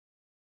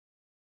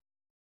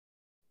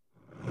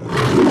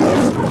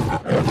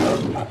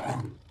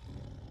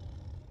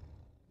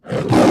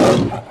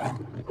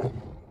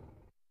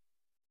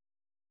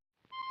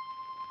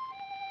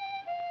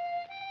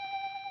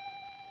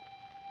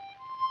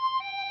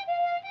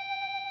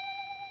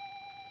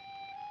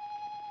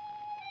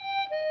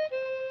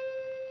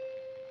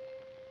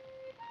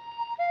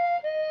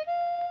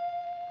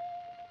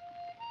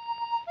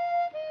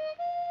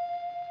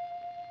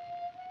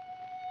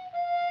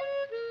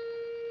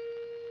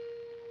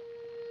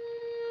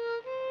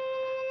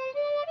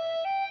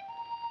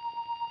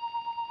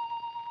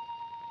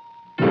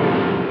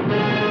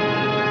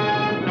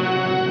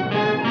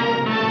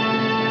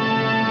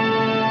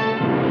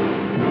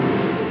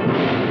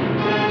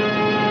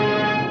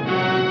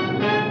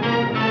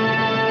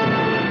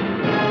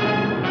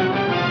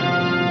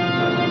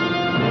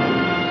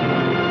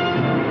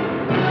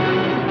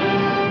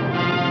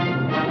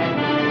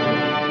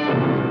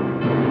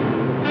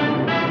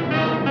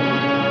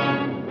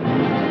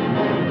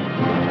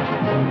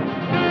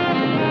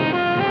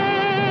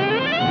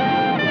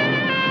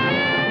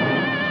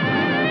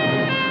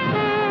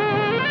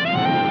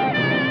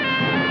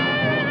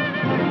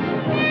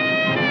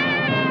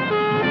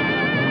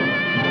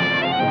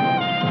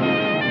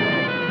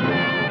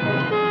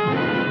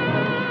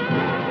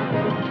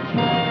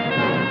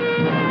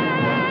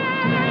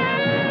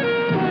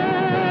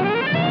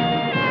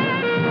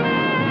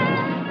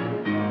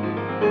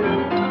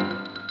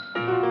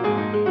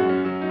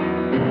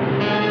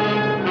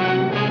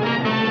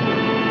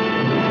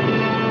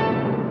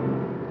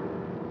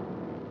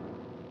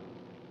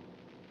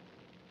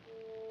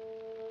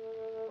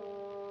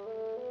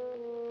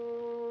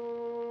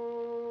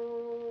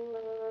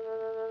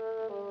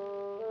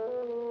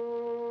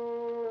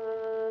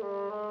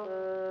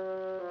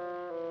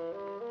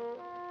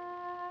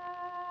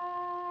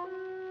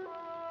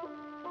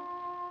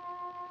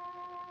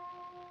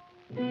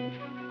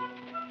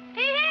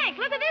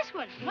this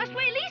one. Must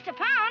weigh at least a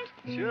pound.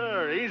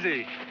 Sure,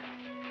 easy.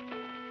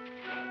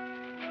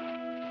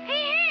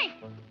 Hey,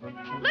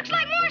 Hank! Looks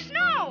like more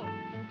snow.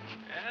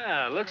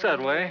 Yeah, looks that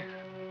way.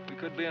 We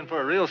could be in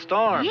for a real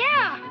storm.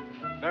 Yeah.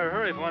 Better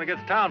hurry if we want to get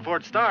to town before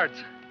it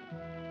starts.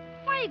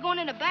 Why are you going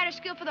into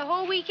Batterskill for the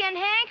whole weekend,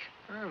 Hank?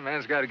 Well,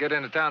 man's got to get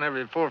into town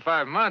every 4 or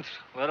 5 months.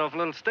 Let off a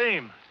little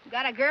steam. You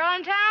got a girl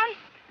in town?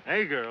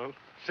 Hey, girl.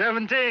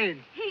 17.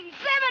 17?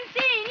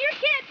 You're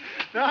kidding.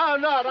 No,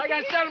 I'm not. I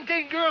got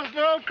 17 girls and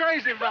they're all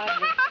crazy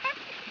about me.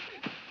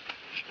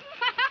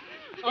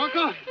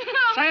 Uncle?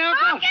 Say,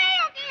 Uncle. Okay,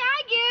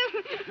 I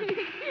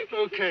give.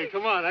 Okay,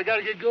 come on. I got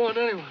to get going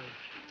anyway.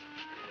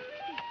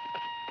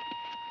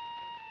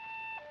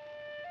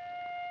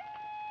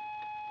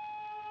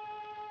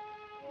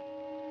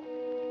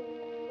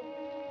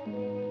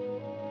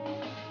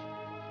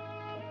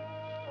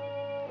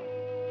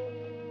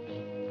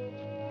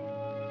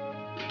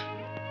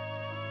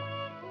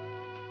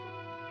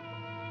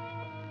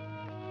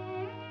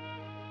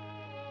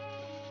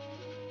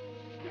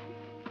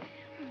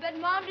 Bet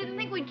Mom didn't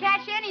think we'd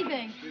catch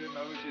anything. She didn't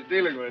know who she's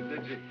dealing with,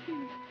 did she?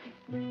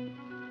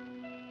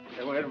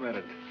 Hey, wait a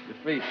minute. Your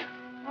feet.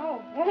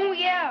 Oh,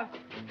 yeah.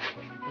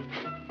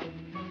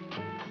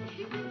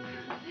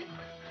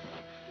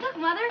 Look,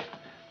 Mother.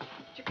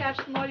 Did you catch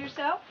them all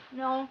yourself?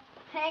 No,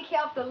 Hank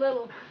helped a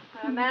little.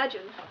 I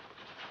imagine.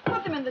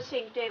 Put them in the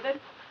sink, David.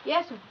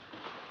 Yes, sir.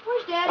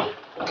 Where's Daddy?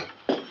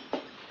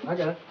 I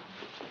got it.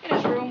 In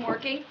his room,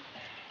 working.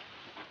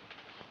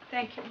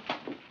 Thank you.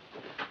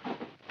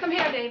 Come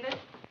here, David.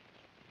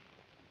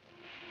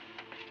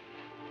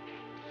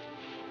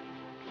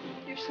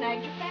 You've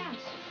snagged your pants.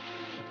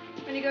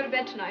 When you go to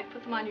bed tonight,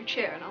 put them on your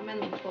chair and I'll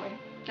mend them for you.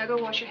 Now go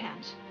wash your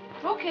hands.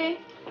 Okay.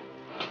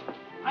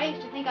 I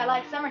used to think I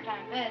liked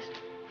summertime best.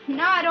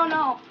 Now I don't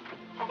know.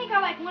 I think I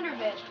like winter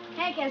best.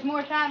 Hank has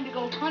more time to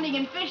go hunting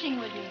and fishing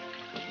with me.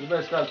 You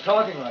better stop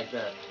talking like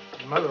that.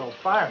 Your mother will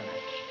fire me.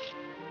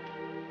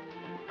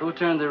 Who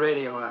turned the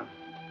radio on?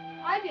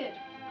 I did.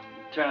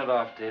 Turn it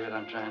off, David.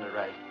 I'm trying to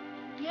write.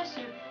 Yes,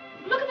 sir.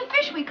 Look at the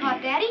fish we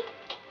caught, Daddy.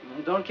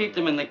 Don't keep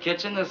them in the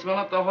kitchen. They'll smell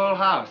up the whole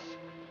house.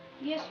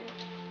 Yes, sir.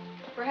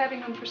 We're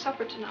having them for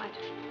supper tonight.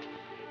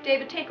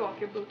 David, take off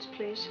your boots,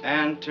 please.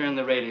 And turn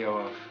the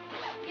radio off.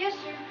 Yes,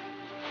 sir.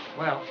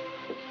 Well,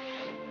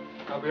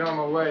 I'll be on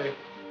my way.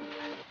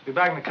 Be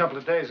back in a couple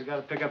of days. I got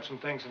to pick up some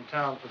things in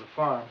town for the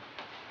farm.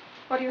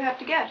 What do you have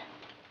to get?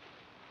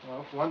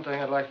 Well, for one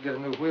thing, I'd like to get a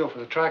new wheel for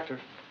the tractor.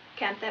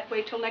 Can't that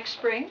wait till next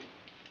spring?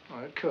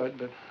 Well, it could,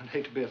 but I'd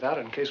hate to be without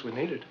it in case we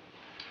need it.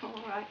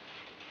 All right.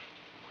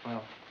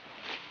 Well.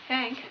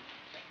 Hank.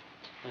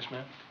 Yes,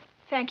 ma'am?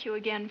 Thank you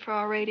again for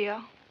our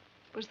radio.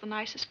 It was the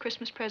nicest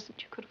Christmas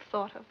present you could have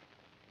thought of.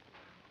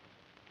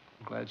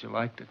 I'm glad you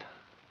liked it.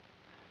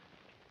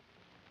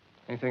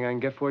 Anything I can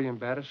get for you in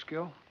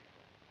Batterskill?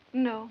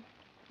 No,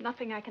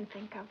 nothing I can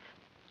think of.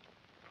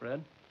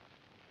 Fred?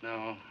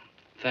 No,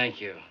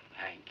 thank you,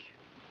 Hank.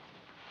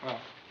 Well,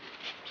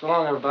 so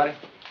long, everybody.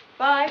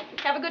 Bye.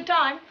 Have a good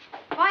time.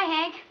 Bye,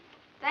 Hank.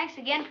 Thanks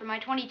again for my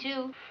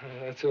 22.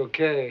 That's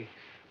okay.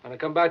 When I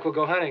come back, we'll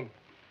go hunting.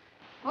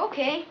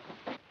 Okay.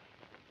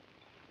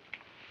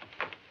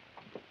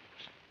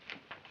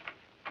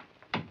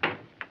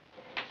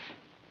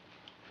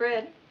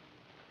 Fred,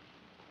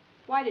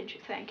 why did you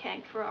thank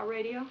Hank for our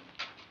radio?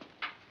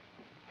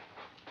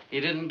 He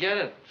didn't get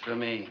it for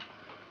me.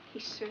 He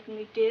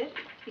certainly did.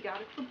 He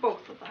got it for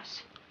both of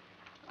us.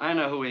 I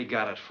know who he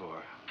got it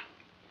for.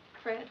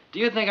 Fred. Do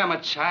you think I'm a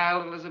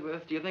child,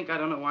 Elizabeth? Do you think I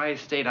don't know why he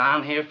stayed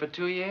on here for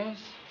 2 years?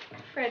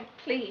 Fred,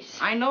 please.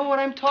 I know what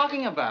I'm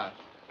talking about.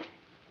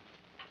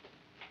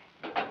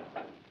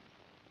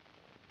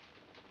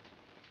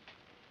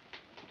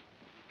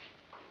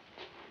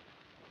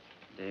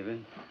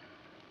 David,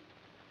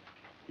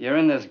 you're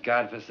in this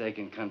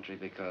godforsaken country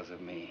because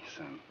of me,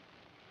 son.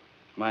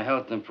 If my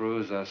health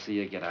improves, I'll see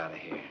you get out of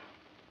here.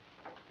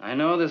 I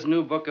know this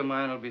new book of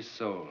mine will be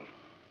sold.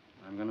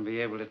 I'm going to be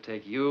able to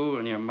take you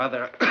and your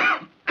mother...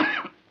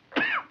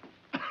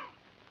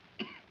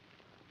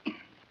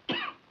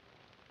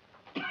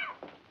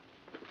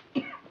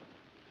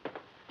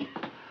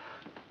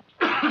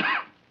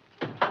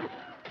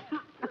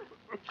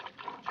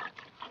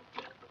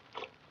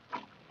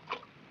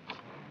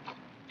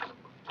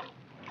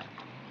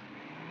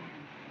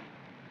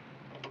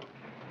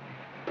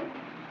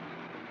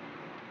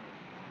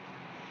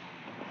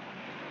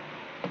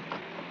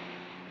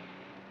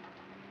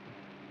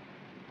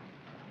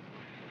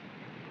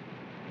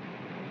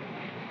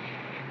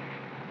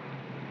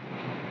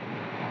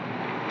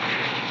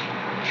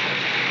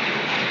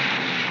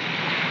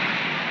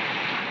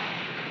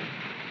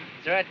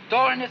 Is there a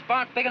door in this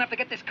barn big enough to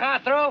get this car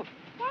through?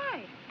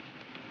 Why?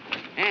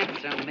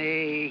 Answer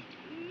me.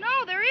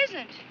 No, there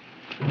isn't.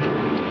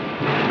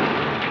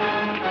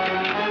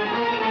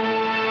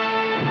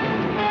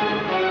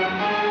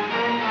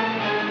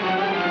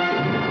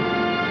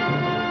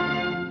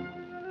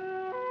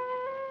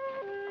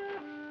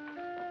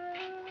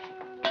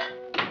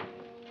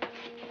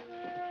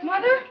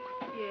 Mother?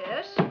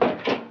 Yes?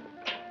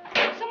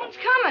 Someone's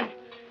coming.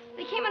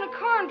 They came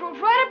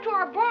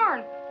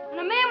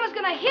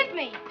was gonna hit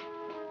me.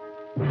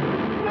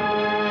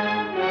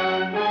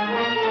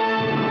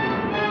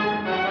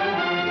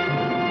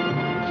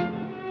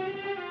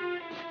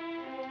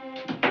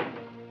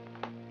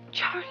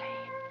 Charlie.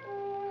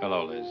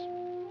 Hello, Liz.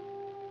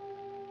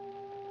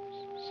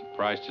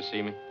 Surprised to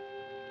see me?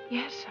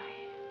 Yes,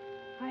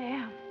 I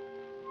am.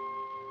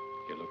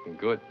 You're looking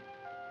good.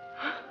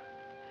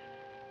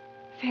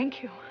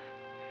 Thank you.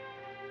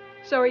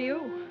 So are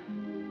you.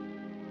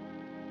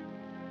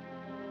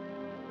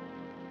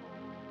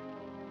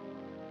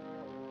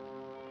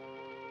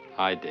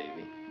 Hi,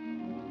 Davy.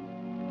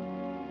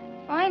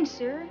 Fine,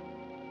 sir.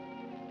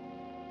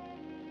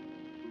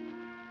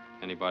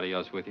 Anybody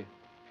else with you?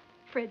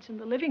 Fred's in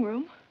the living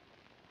room.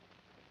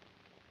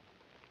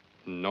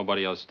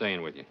 Nobody else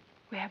staying with you?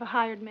 We have a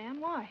hired man.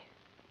 Why?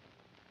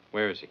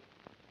 Where is he?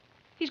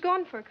 He's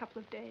gone for a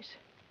couple of days.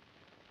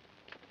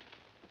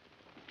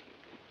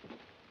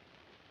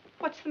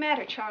 What's the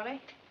matter, Charlie?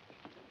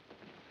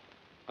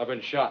 I've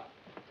been shot.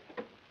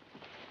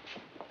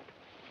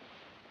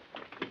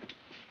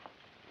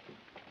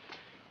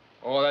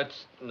 Oh,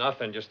 that's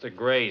nothing, just a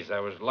graze. I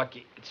was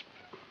lucky. It's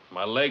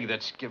my leg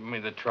that's giving me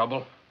the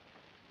trouble.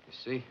 You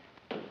see?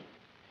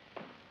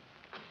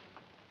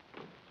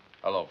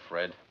 Hello,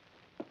 Fred.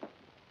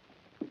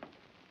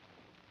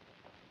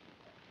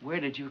 Where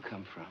did you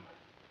come from?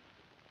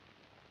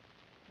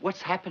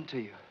 What's happened to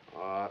you?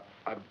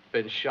 I've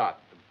been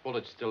shot. The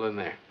bullet's still in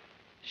there.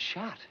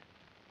 Shot?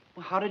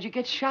 Well, how did you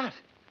get shot?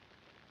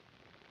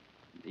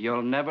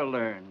 You'll never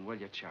learn, will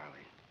you, Charlie?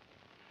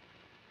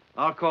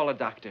 I'll call a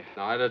doctor.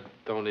 No, I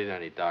don't need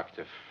any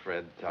doctor,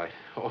 Fred.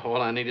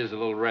 All I need is a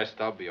little rest.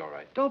 I'll be all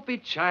right. Don't be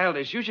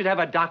childish. You should have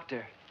a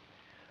doctor.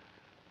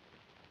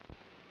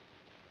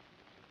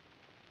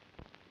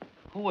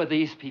 Who are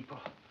these people?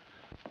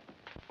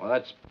 Well,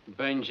 that's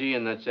Benji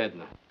and that's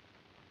Edna.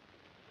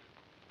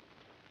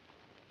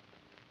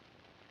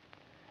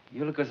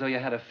 You look as though you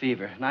had a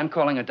fever, and I'm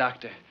calling a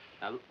doctor.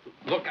 Now,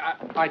 look,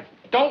 I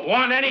don't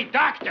want any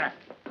doctor.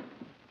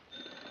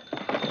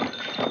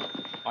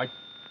 I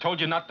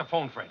told you not to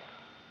phone, Fred.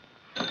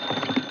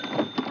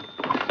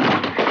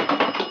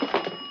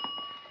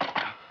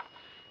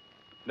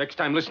 Next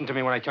time, listen to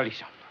me when I tell you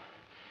something.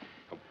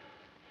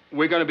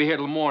 We're going to be here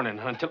till morning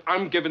until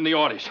I'm giving the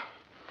orders.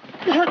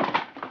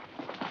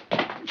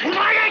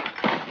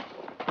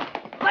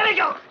 Let me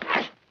go!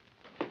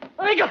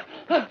 Let me go!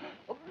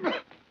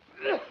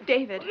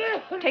 David,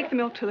 take the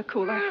milk to the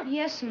cooler.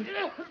 Yes, ma'am.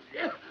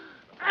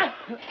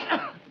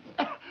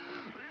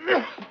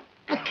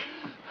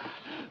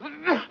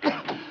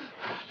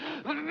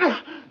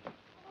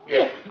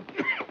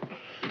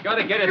 You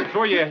gotta get it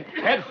through your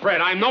head, Fred.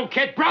 I'm no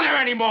kid brother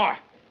anymore.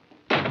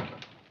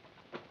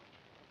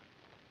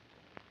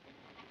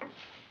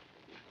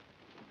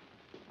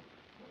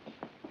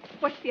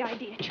 What's the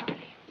idea, Charlie?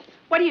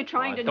 What are you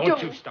trying to do?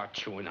 Don't you start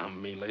chewing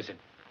on me, Liz. It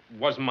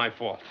wasn't my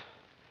fault.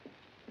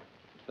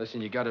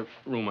 Listen, you got a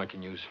room I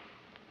can use.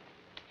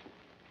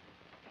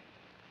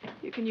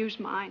 You can use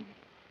mine.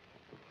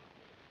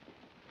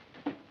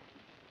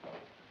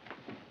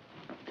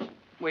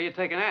 Where you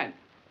taking Ed?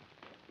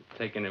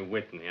 Taking it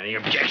with me. Any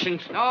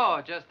objections?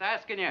 No, just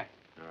asking you.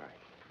 All right.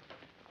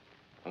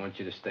 I want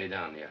you to stay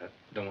down there. I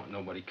don't want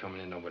nobody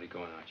coming in, nobody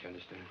going out. You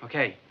understand?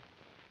 Okay.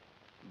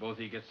 Both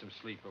of you get some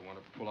sleep. I want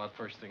to pull out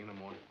first thing in the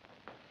morning.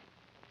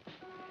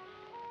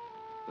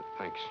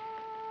 Thanks.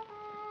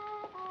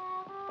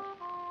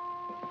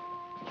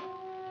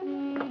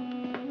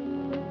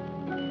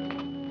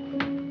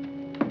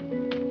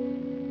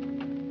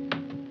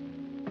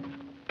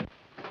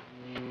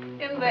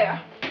 In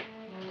there.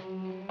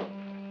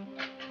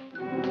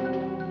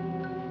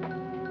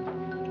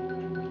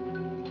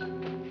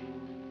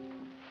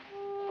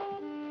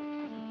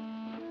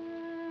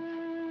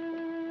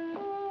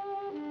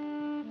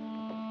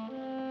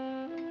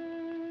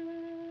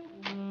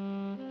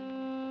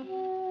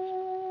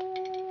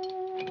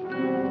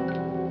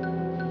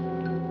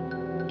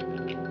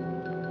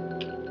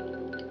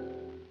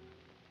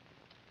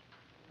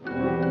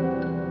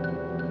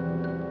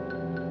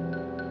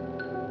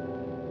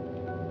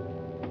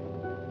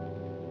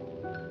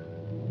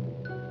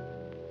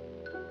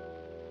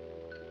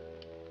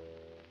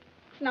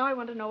 Now I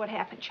want to know what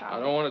happened, Charlie. I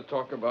don't want to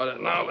talk about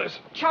it now, Liz.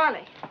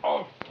 Charlie.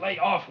 Oh, lay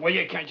off, will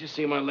you? Can't you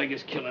see my leg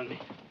is killing me?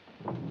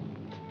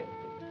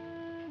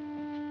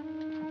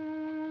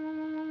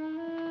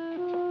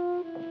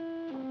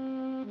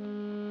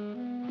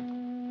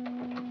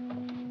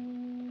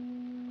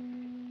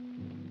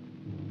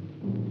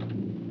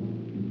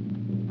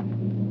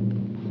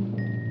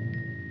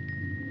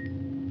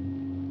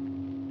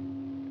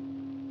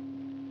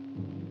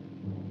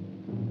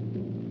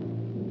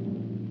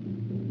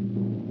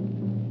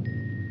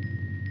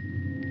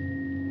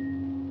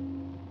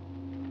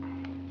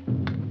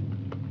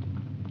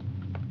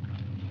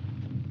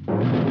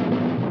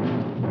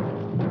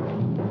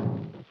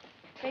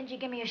 Benji,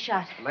 give me a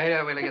shot.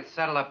 Later, we'll get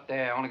settled up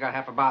there. Only got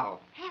half a bottle.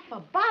 Half a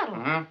bottle?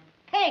 Uh-huh.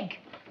 Pig.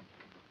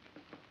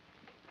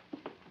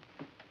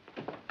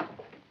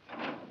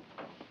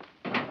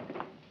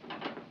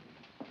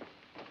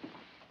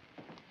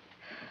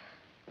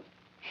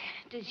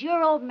 Does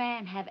your old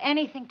man have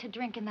anything to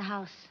drink in the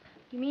house?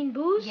 You mean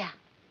booze? Yeah.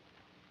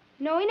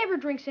 No, he never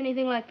drinks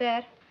anything like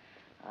that.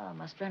 Oh,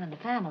 must run in the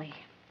family.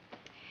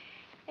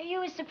 Hey, you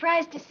were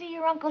surprised to see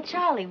your Uncle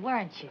Charlie,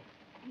 weren't you?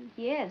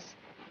 Yes.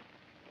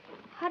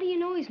 How do you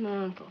know he's my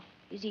uncle?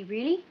 Is he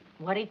really?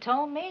 What he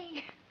told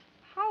me.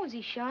 How was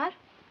he shot?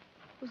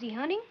 Was he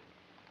hunting?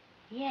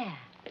 Yeah.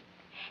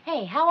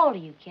 Hey, how old are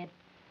you, kid?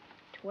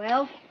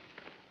 12.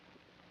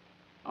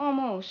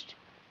 Almost.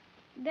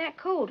 That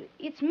coat,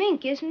 it's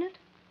mink, isn't it?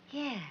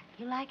 Yeah.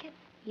 You like it?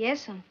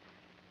 Yes,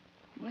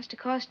 must have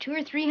cost $200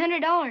 or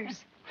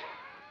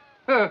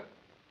 $300.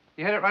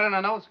 You hit it right on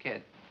the nose,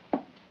 kid.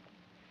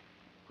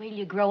 Wait till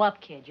you grow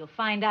up, kid. You'll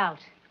find out.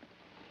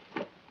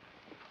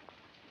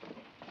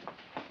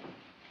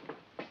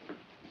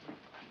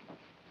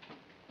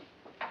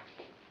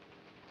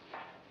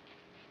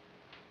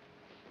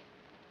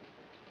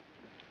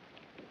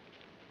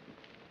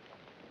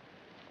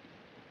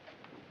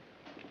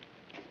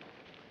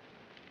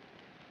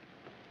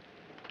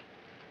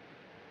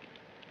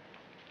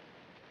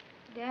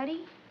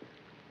 Daddy?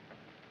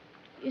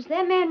 Is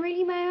that man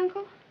really my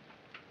uncle?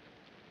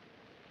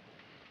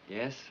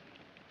 Yes?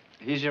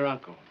 He's your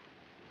uncle.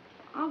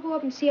 I'll go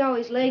up and see how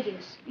his leg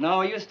is.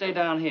 No, you stay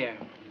down here.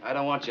 I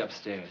don't want you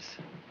upstairs.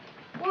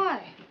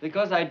 Why?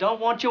 Because I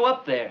don't want you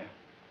up there.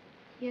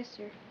 Yes,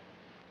 sir.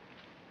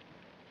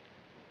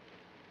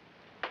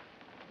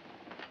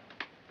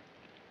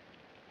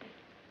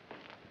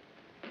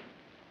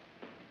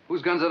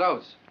 Whose guns are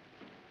those?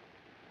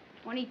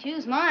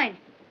 22's mine.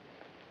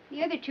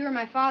 The other 2 are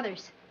my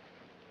father's.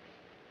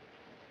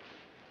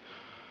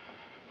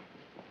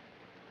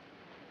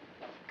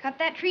 Cut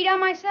that tree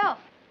down myself,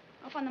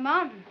 up on the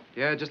mountain.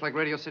 Yeah, just like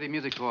Radio City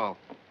Music Hall.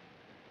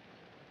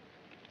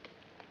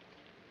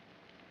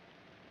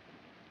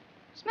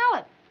 Smell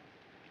it.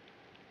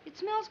 It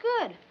smells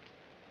good.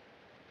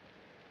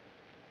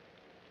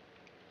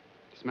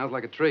 Smells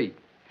like a tree.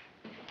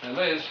 Hey,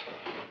 Liz.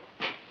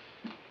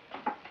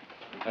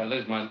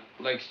 Liz, my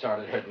leg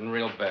started hurting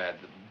real bad.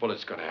 The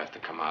bullet's gonna have to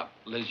come out.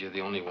 Liz, you're the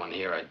only one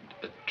here I'd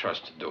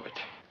trust to do it.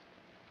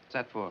 What's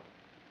that for?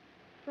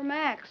 For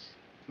Max.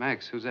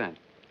 Max, who's that?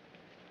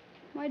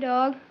 My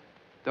dog.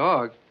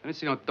 Dog? I didn't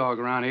see no dog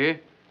around here.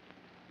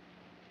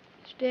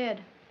 It's dead.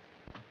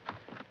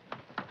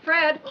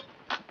 Fred.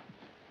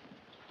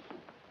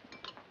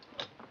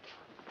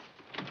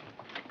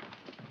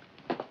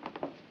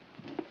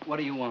 What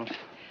do you want?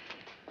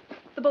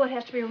 The bullet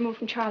has to be removed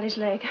from Charlie's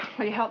leg.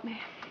 Will you help me?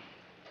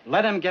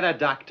 Let him get a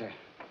doctor.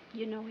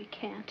 You know he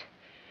can't.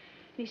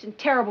 He's in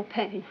terrible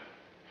pain.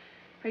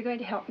 Are you going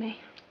to help me?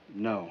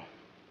 No.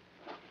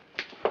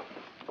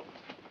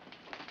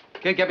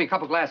 Kid, get me a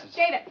couple glasses.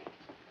 David,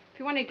 if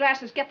you want any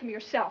glasses, get them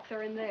yourself.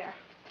 They're in there.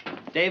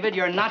 David,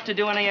 you're not to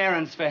do any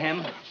errands for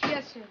him.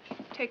 Yes, sir.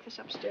 Take this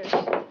upstairs.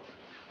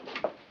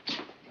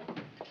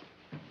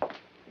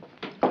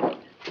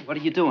 What are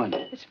you doing?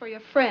 It's for your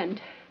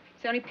friend.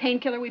 It's the only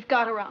painkiller we've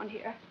got around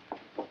here.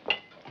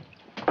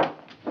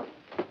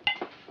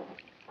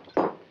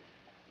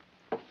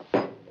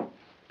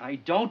 I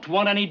don't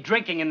want any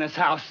drinking in this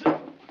house.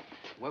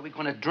 Where are we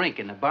going to drink?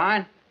 In the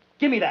barn?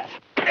 Give me that.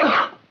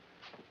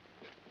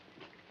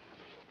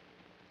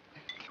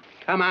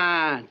 Come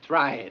on,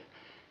 try it.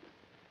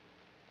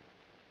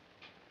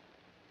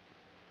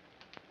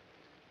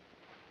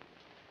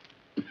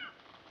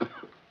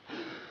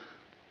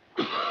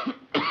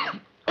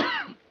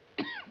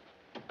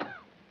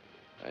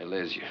 Hey,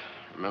 Liz, you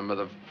remember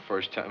the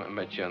first time I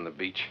met you on the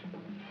beach?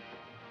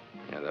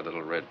 Yeah, that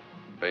little red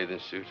bathing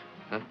suit,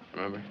 huh?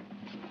 Remember?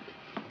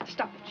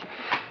 Stop it, Jerry.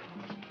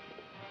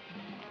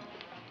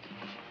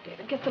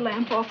 David, get the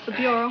lamp off the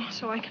bureau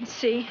so I can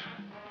see.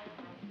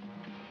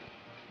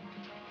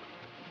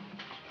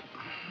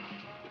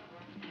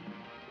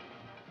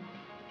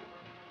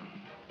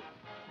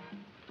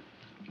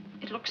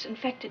 It looks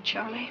infected,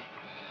 Charlie.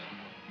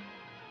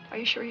 Are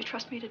you sure you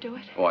trust me to do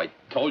it? Oh, I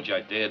told you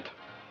I did.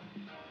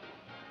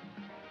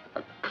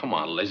 Come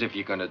on, Liz, if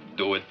you're gonna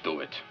do it,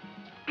 do it.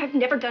 I've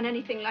never done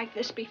anything like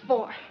this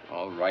before.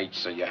 All right,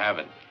 so you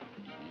haven't.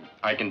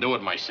 I can do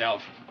it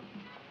myself.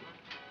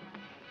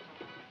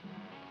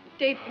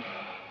 David,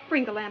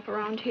 bring the lamp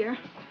around here.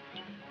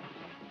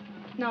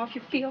 Now, if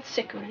you feel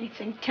sick or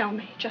anything, tell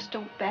me. Just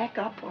don't back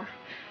up or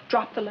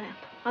drop the lamp.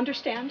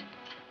 Understand?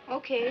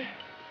 Okay.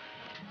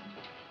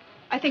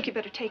 I think you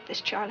better take this,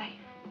 Charlie.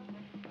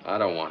 I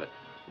don't want it.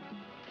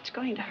 It's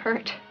going to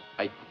hurt.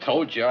 I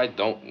told you I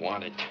don't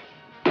want it.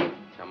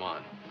 Come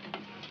on.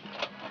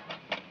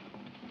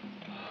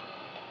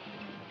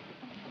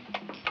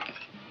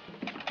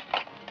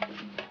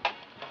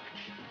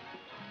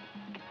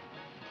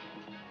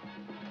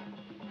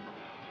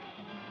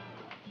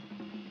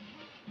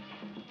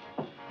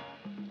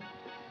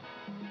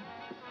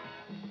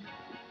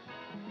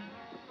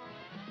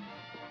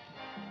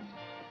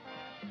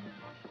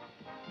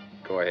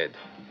 Go ahead.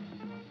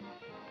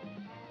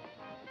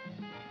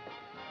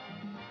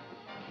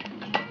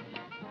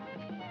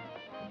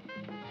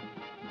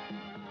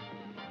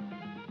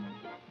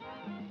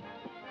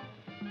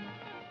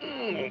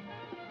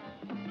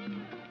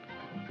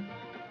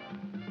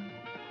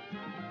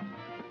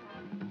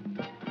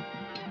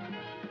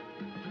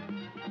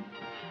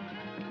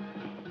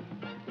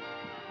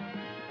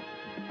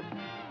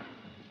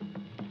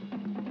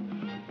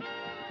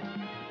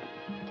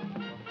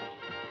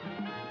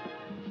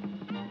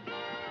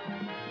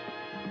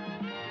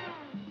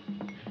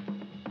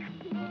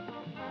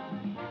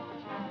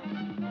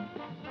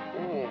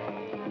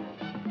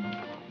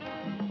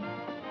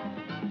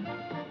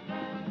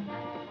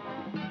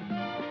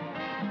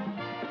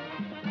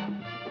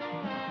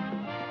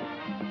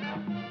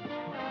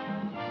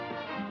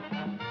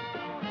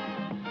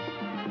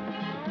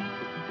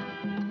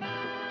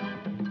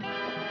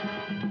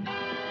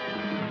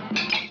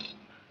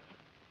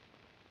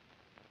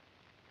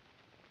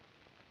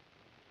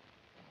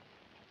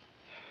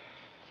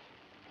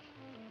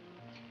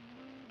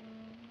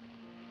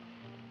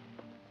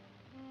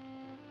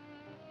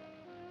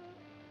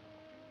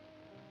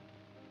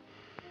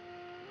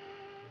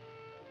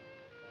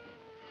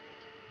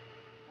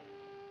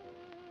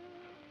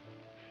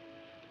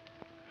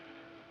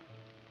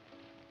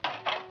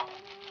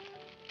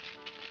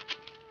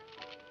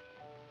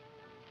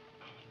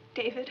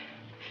 David.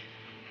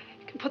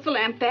 You can put the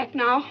lamp back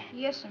now.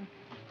 Yes, sir.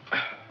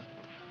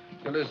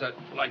 What is that?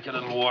 Like a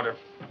little water.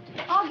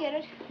 I'll get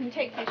it. And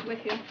take this with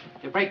you.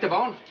 You break the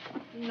bone?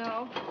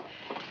 No.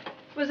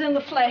 It was in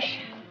the flesh.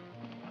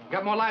 You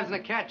got more lives than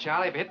a cat,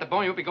 Charlie. If you hit the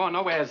bone, you'll be going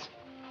nowheres.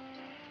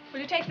 Will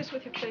you take this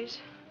with you, please?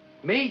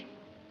 Me?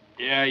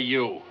 Yeah,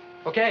 you.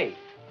 Okay.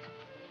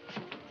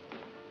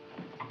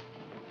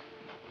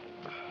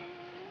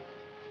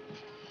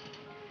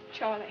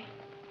 Charlie,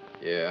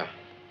 Yeah.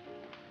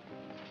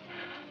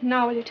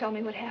 now will you tell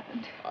me what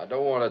happened? I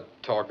don't want to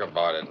talk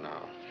about it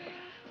now.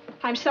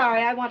 I'm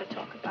sorry, I want to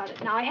talk about it.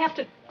 Now, I have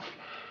to...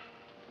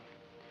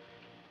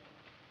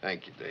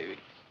 Thank you, Davy.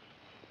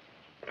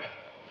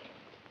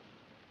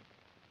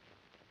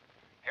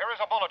 Here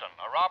is a bulletin.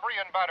 A robbery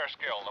in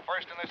Batterskill, the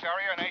first in this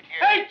area in 8 years.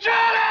 Hey,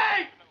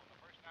 Charlie! The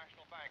First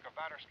National Bank of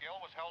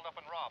Batterskill was held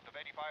up and robbed of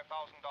 $85,000.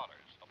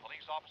 A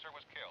police officer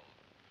was killed.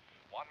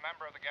 One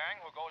member of the gang,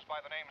 who goes by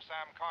the name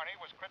Sam Carney,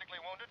 was critically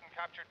wounded and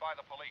captured by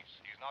the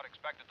police. He's not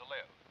expected to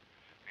live.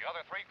 The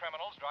other 3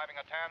 criminals driving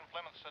a tan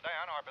Plymouth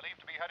sedan are believed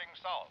to be heading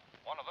south.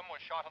 One of them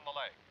was shot in the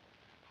leg.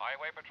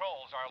 Highway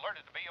patrols are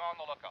alerted to be on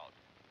the lookout.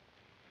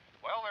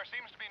 Well, there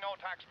seems to be no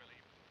tax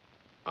relief.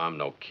 I'm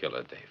no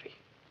killer, Davy.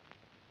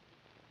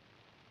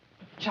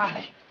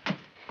 Charlie.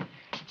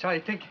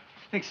 Charlie, think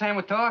Sam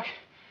would talk?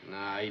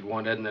 Nah, he'd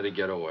want Edna to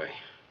get away.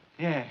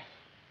 Yeah.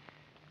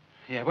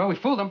 Yeah, well, we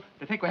fooled them.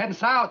 They think we're heading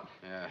south.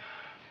 Yeah.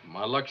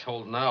 My luck's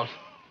holding out.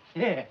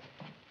 Yeah.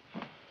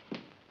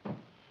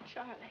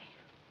 Charlie,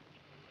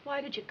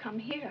 why did you come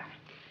here?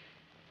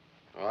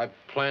 Well, I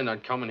planned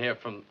on coming here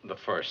from the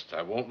first.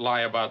 I won't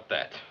lie about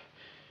that.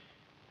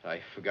 I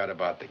forgot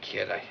about the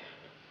kid. I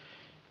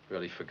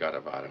really forgot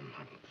about him.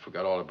 I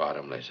forgot all about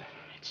him, Liza.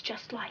 It's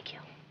just like you.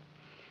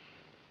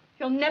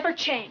 You'll never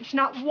change.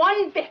 Not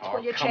one bit will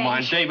you change. Come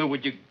on, David,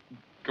 would you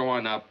go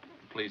on out,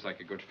 please, like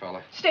a good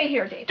fella? Stay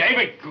here, David.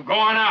 David, go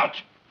on out.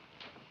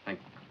 And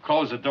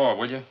close the door,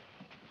 will you?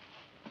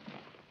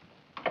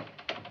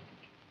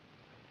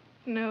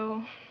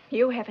 No,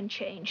 you haven't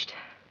changed.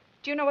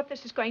 Do you know what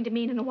this is going to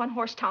mean in a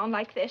one-horse town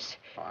like this?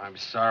 Oh, I'm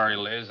sorry,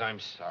 Liz. I'm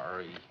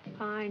sorry.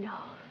 I know.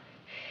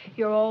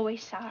 You're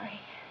always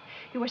sorry.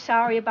 You were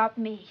sorry about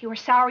me. You were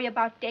sorry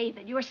about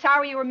David. You were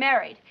sorry you were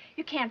married.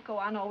 You can't go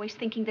on always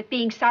thinking that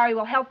being sorry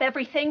will help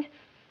everything.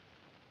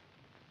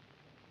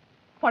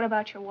 What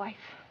about your wife?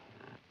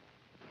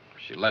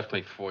 She left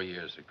me 4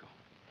 years ago.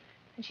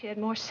 And she had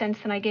more sense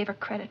than I gave her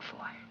credit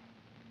for.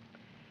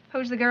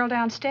 Who's the girl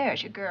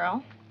downstairs, your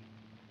girl?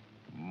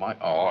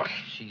 Oh,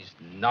 she's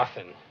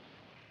nothing.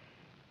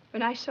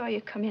 When I saw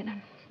you come in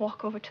and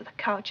walk over to the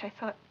couch, I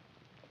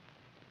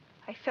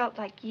felt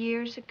like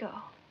years ago.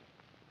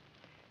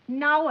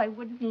 Now I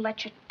wouldn't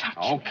let you touch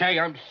me. Okay,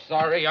 I'm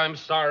sorry. I'm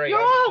sorry. You're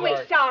I'm always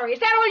sorry. sorry. Is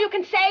that all you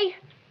can say?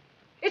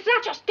 It's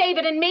not just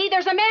David and me.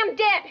 There's a man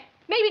dead.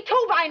 Maybe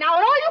 2 by now,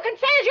 and all you can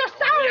say is you're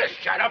sorry. You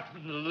shut up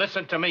and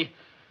listen to me.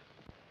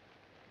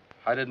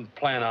 I didn't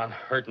plan on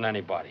hurting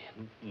anybody.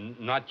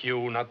 Not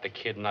you, not the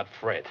kid, not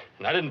Fred.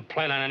 And I didn't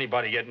plan on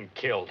anybody getting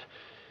killed.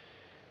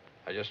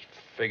 I just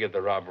figured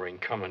the robbery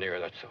and coming here,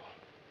 that's all.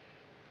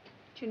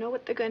 Do you know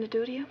what they're going to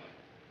do to you?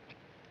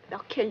 They'll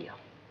kill you.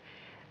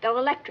 They'll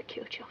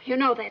electrocute you. You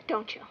know that,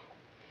 don't you?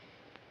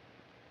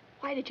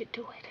 Why did you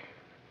do it?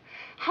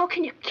 How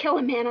can you kill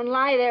a man and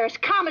lie there as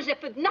calm as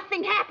if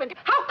nothing happened?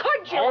 How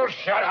could you? Oh,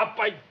 shut up.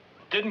 I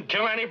didn't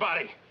kill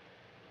anybody.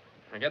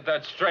 I get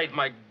that straight.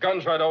 My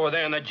gun's right over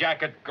there in the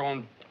jacket. Go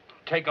and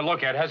take a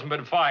look at it. Hasn't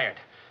been fired.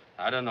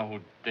 I don't know who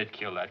did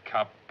kill that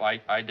cop.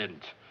 I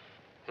didn't.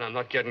 And I'm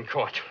not getting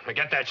caught. I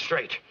get that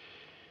straight.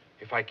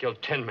 If I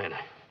killed 10 men,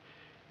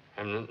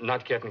 I'm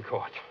not getting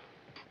caught.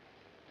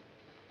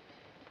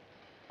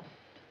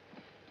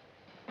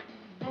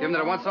 Give him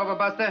that once over,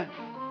 Buster.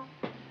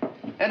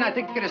 Edna, I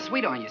think they get a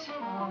sweet on you.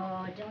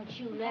 Oh, don't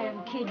you let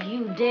him kid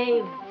you,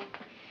 Dave.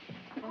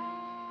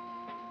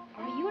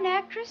 Are you an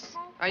actress?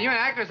 Are you an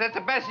actress? That's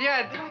the best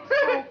yet.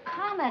 So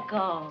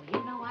comical.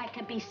 You know, I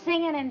could be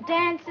singing and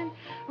dancing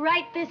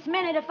right this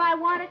minute if I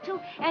wanted to.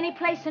 Any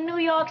place in New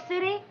York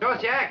City.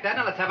 Don't you act,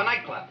 Edna. Let's have a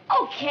nightclub.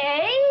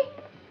 Okay.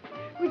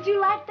 Would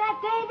you like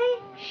that, Davy?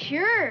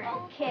 Sure.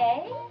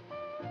 Okay.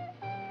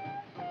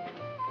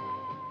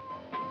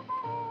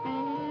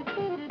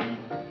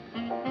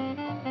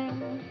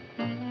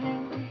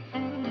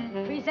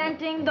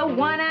 Presenting the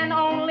one and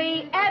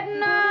only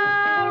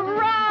Edna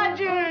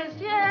Rogers.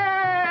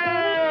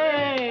 Yay!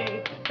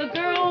 The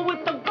girl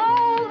with the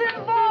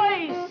golden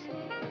voice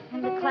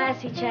and the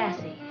classy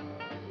chassis.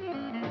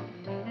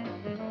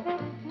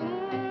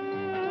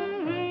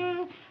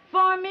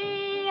 For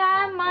me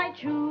and my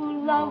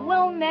true love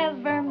will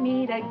never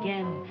meet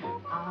again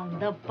on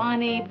the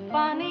bonny,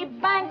 bonny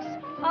banks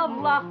of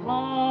Loch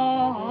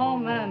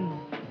Lomond.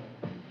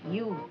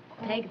 You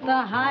take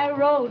the high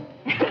road.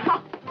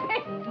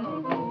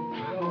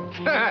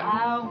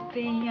 I'll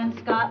be in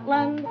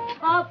Scotland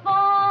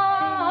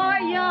for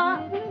ya.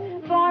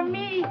 For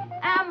me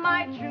and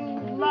my true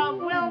love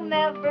will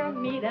never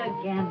meet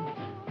again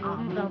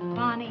on the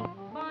bonny,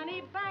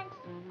 bonny banks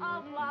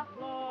of Loch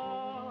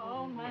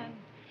Lomond.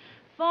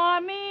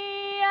 For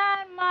me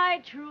and my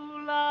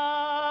true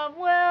love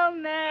will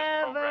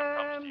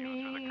never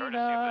meet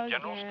again.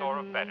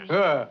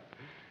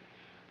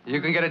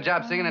 You can get a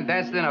job singing and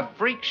dancing in a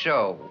freak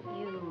show.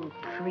 You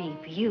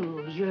creep,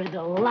 you. You're the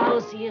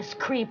lousiest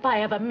creep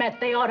I ever met.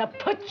 They ought to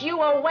put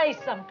you away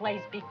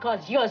someplace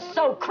because you're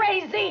so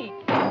crazy.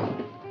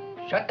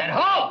 Shut that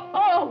hole!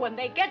 Oh, when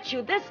they get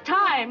you this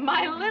time,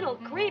 my little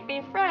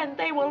creepy friend,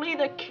 they will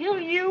either kill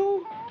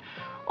you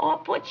or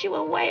put you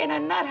away in a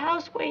nut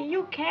house where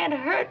you can't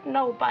hurt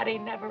nobody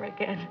never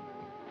again.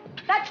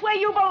 That's where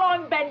you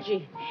belong,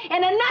 Benji.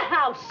 In a nut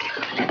house.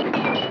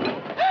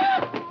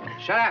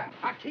 Shut up.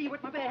 I'll kill you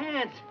with my bare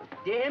hands.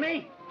 Do you hear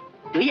me?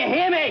 Do you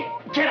hear me?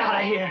 Get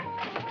out of here.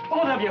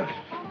 Both of you.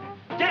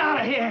 Get out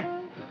of here.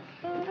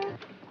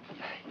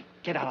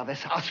 Get out of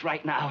this house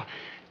right now.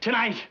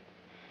 Tonight.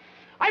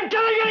 I'm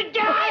telling you to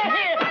get out of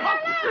here!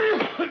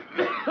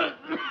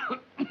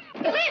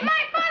 Leave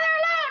my father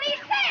alone!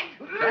 He's sick!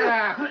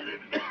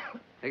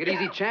 Take it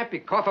easy, champ. You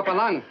cough up a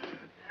lung.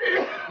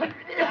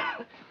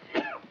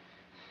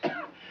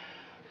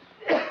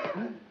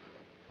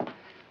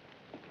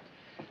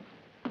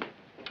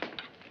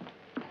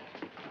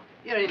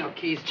 You don't need no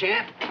keys,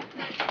 champ.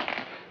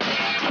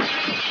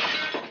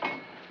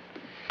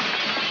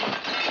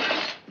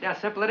 See how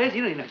simple it is?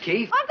 You don't need no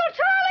keys. Uncle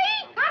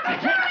Charlie!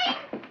 Uncle Charlie!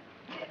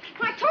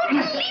 I told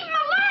you to leave him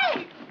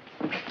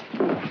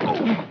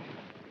alone!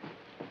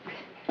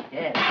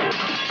 Yeah.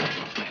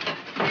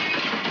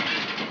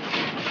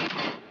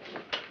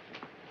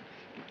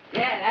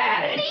 Get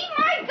out of here. Leave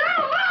my gun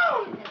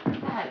alone!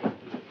 Leave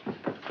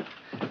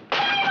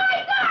my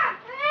gun!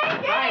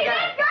 Hey,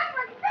 that gun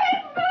for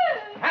Christmas!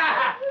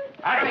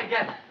 All right,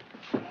 get.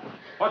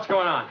 What's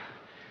going on?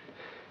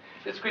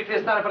 This creep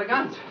here started for the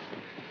guns.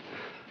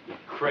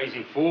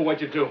 Crazy fool,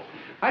 what'd you do?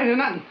 I didn't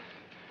do nothing.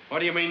 What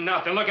do you mean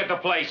nothing? Look at the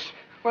place.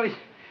 Well,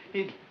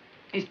 he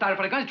started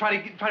for the guns.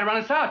 Try to run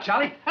us out,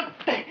 Charlie.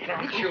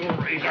 Don't you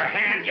raise your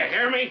hand, you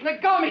hear me?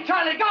 Let go of me,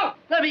 Charlie. Let go.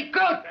 Let me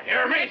go. You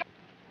hear me?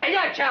 Hey,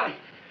 yeah, Charlie.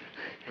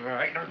 All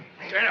right, now,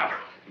 get up.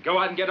 Go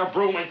out and get a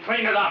broom and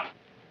clean it up.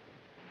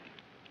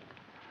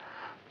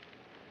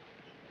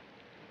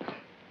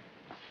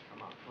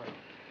 Come on, Fred.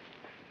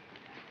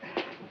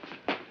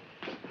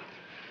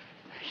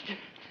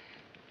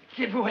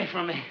 Keep away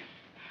from me.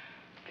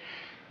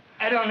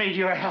 I don't need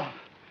your help.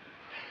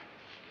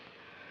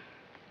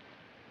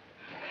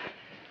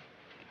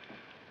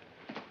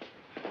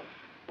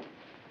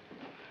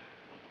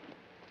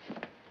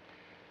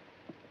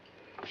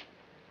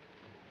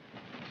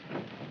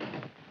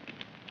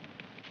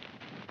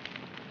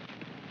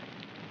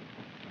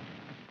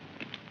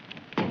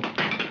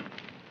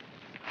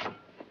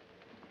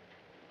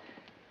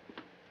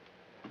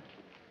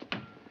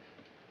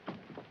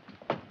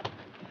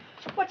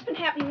 What's been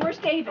happening? Where's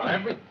David?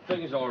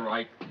 Everything's all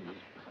right.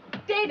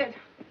 David,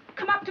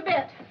 come up to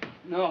bed.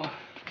 No.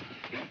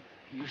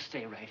 You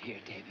stay right here,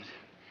 David.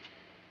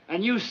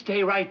 And you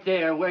stay right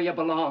there where you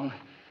belong.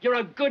 You're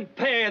a good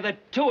pair, the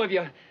two of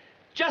you.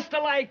 Just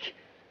alike.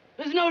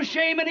 There's no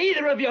shame in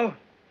either of you.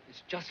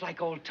 It's just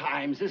like old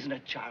times, isn't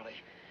it, Charlie?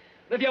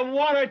 If you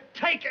want to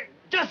take it,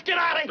 just get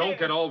out of here. Don't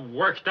get all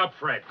worked up,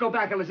 Fred. Go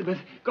back, Elizabeth.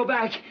 Go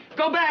back.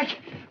 Go back.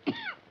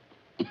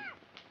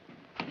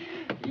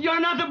 You're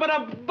nothing but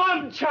a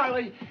bum,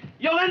 Charlie.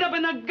 You'll end up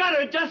in the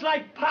gutter just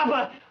like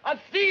Papa. A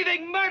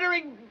thieving,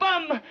 murdering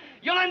bum.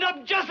 You'll end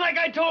up just like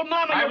I told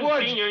Mama I you would.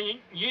 haven't seen you in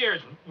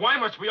years. Why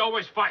must we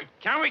always fight?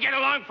 Can't we get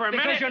along for a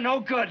Because minute? you're no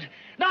good.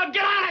 Now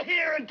get out of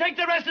here and take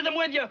the rest of them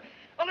with you.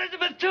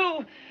 Elizabeth,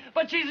 too.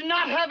 But she's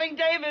not having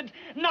David.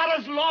 Not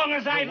as long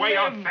as I Way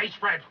live. on face,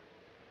 Fred.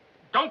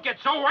 Don't get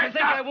so You worked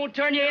think up. I won't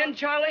turn you in,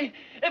 Charlie?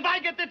 If I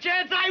get the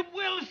chance, I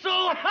will.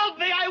 So help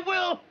me, I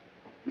will.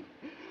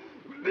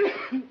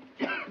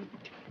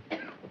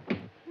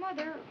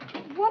 Mother,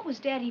 what was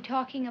Daddy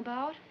talking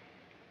about?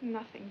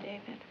 Nothing,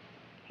 David.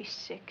 He's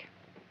sick.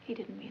 He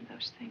didn't mean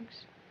those things.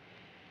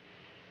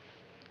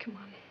 Come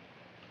on,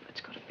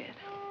 let's go to bed.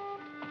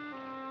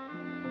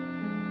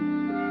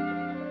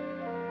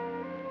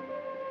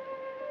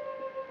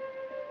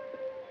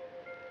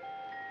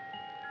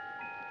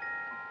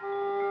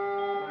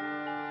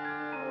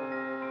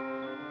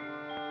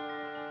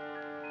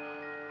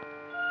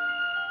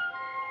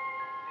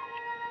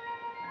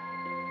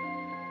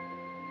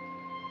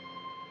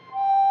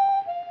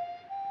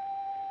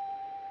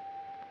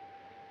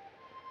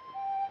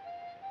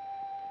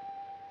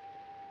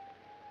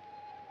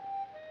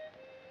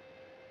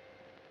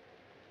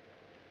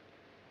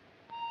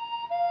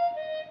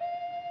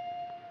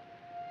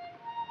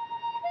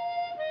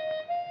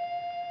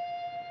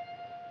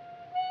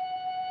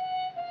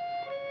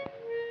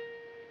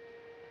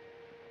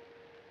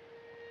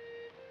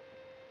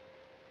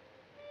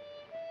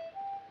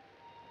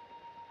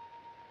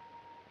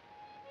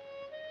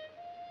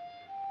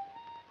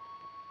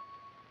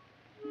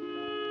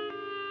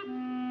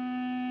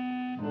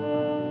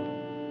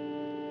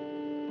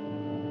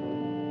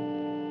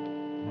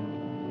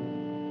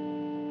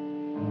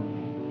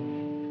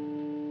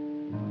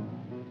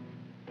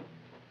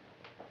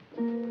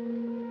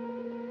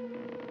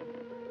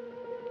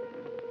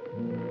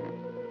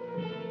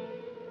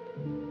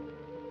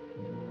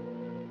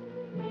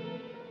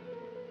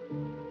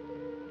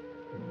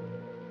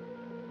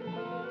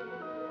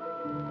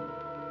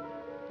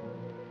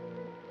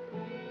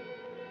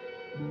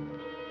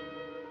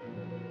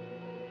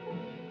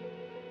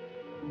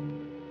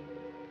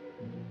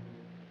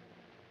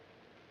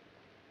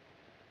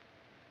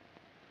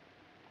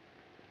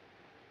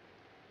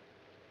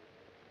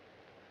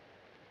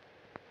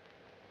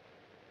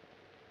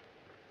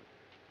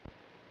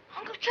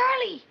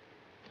 Charlie!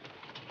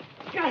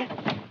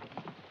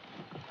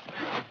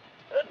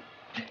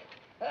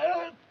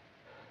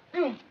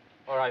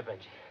 All right,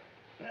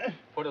 Benji.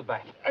 Put it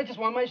back. I just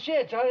want my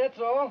share, Charlie, that's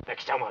all.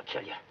 Next time I'll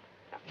kill you.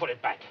 Now put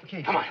it back.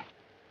 Okay. Come on.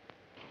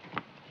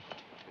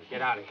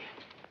 Get out of here.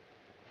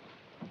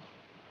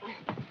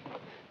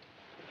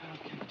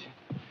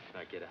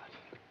 Now get out.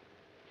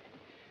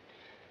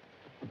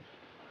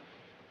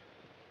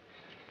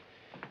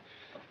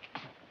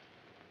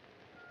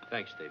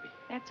 Thanks, Davy.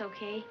 That's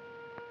okay.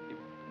 You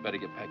better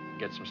get back and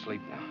get some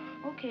sleep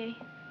now. Okay.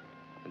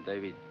 And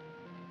Davy,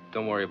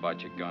 don't worry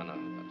about your gun.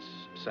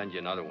 I'll send you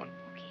another one.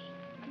 Okay.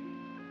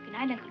 Good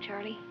night, Uncle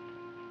Charlie.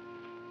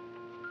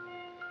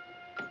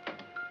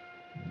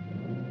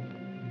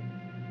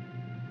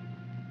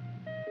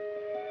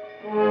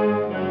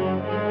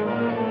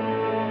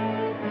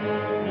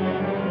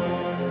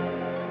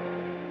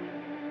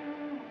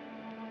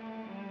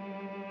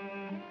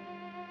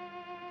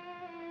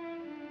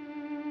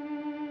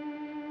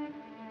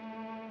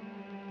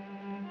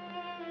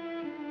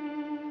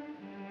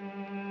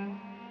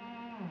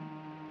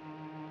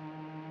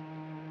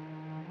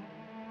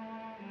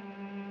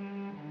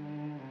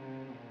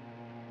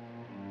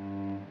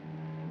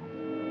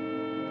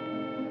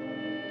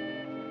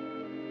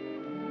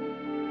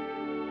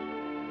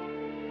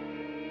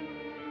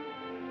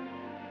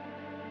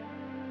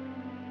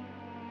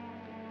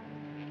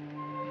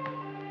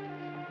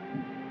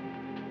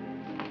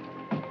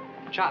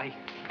 Charlie,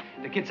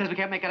 the kid says we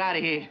can't make it out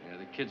of here. Yeah,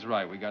 the kid's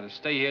right. We gotta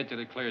stay here till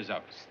it clears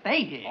up.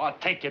 Stay here? Oh,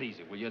 take it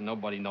easy, will you?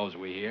 Nobody knows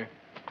we're here.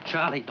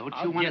 Charlie, don't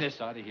I'll you want get to... us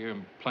out of here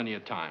in plenty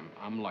of time.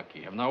 I'm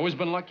lucky. Haven't I always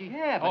been lucky?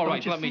 Yeah, but all don't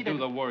right, you let me see do that-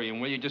 the worrying.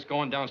 Will you? Just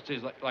going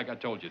downstairs like I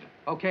told you to.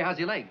 Okay, how's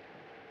your leg?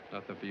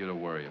 Nothing for you to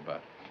worry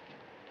about.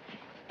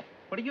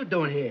 What are you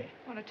doing here?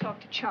 I want to talk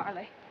to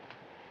Charlie.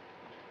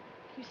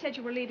 You said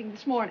you were leaving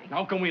this morning.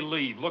 How can we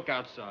leave? Look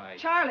outside.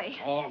 Charlie!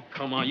 Oh,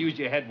 come on. Use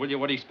your head, will you?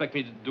 What do you expect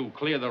me to do?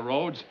 Clear the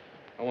roads?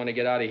 I want to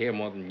get out of here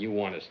more than you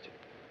want us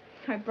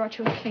to. I brought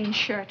you a clean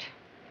shirt.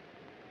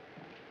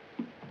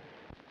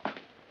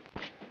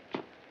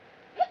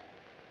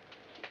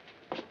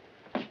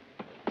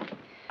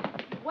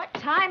 What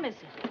time is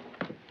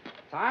it?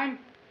 Time?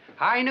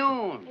 High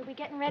noon. Are we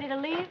getting ready to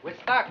leave? We're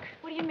stuck.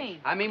 What do you mean?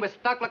 I mean, we're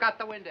stuck. Look out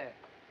the window.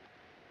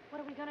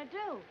 What are we gonna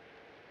do?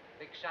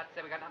 Big Shot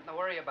said we got nothing to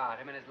worry about.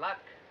 Him and his luck.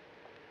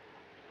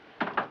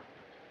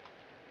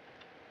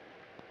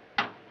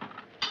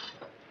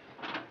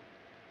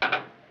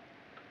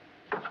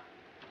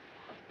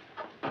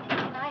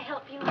 Can I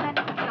help you,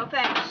 honey? No,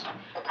 thanks.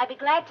 I'd be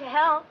glad to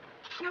help.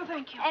 No,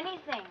 thank you.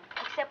 Anything,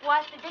 except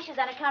wash the dishes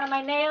on account of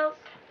my nails.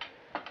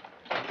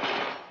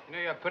 You know,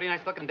 you're a pretty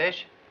nice-looking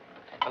dish.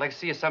 I'd like to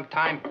see you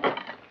sometime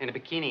in a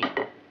bikini.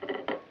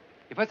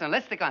 You put some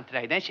lipstick on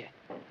today, didn't you?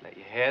 Let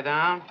your hair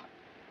down.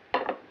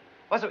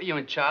 What's it with you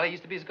and Charlie?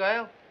 Used to be his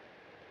girl?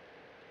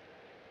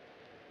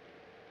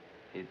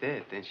 You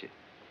did, didn't you?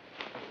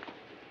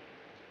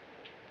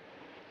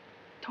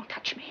 Don't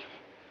touch me.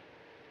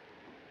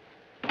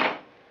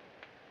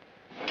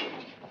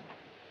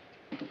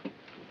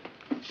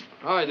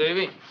 Hi,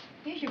 Davy.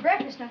 Here's your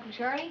breakfast, Uncle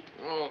Charlie.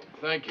 Oh,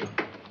 thank you.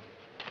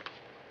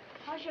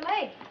 How's your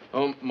leg?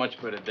 Oh,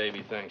 much better,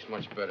 Davy. Thanks.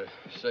 Much better.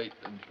 Say,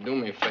 do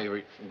me a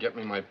favor. Get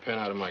me my pen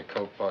out of my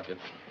coat pocket.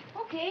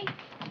 Okay.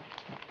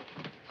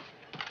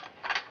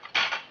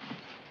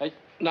 Hey,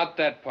 not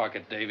that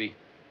pocket, Davy.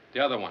 The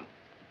other one.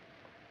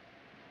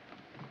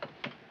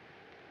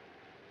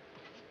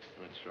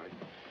 That's right.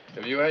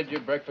 Have you had your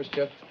breakfast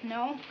yet?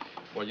 No.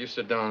 Well, you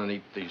sit down and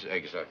eat these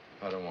eggs.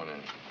 I don't want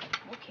any.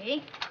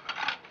 Okay.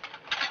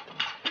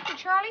 Uncle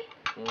Charlie,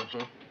 Mm-hmm.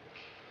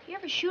 you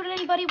ever shoot at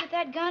anybody with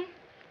that gun?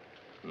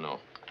 No.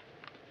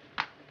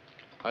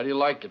 How do you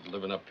like it,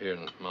 living up here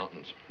in the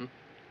mountains? Hmm?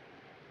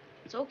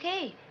 It's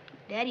okay.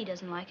 Daddy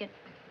doesn't like it.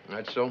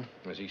 That's so?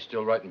 Is he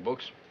still writing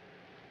books?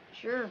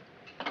 Sure.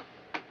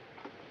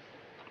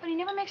 But he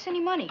never makes any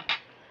money.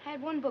 I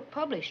had one book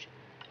published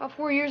about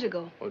 4 years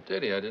ago. Oh,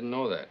 did he? I didn't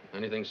know that.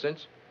 Anything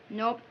since?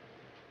 Nope.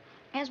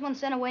 Has one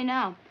sent away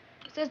now.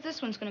 Says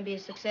this one's going to be a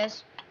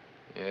success.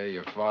 Yeah,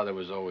 your father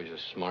was always a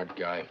smart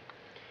guy.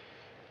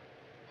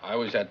 I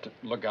always had to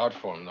look out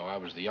for him, though. I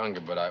was the younger,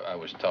 but I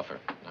was tougher.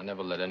 I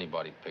never let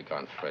anybody pick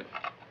on Fred.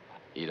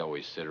 He'd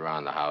always sit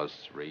around the house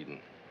reading,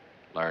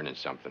 learning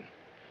something.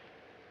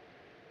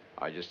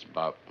 I just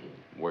about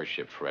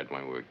worshipped Fred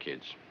when we were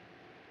kids.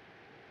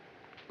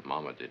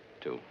 Mama did,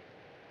 too.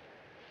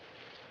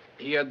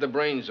 He had the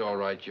brains all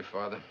right, your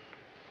father.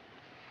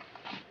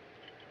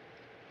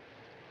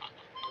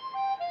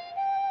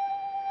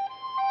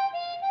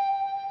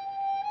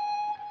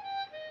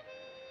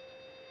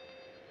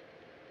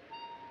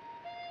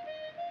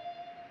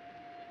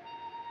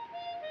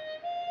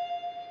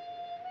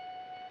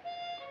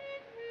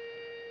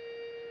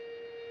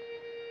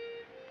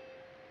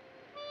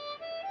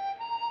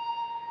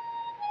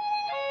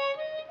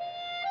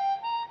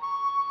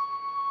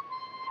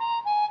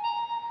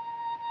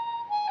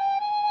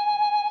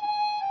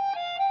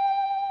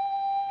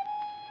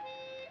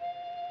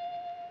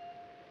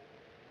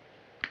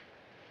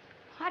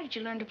 How did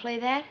you learn to play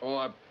that? Oh,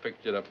 I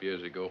picked it up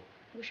years ago.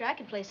 Wish I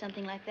could play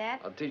something like that.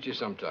 I'll teach you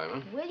sometime,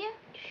 huh? Will you?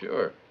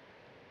 Sure.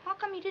 How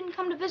come you didn't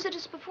come to visit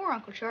us before,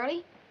 Uncle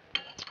Charlie?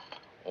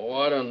 Oh,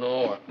 I don't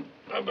know.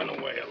 I've been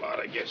away a lot,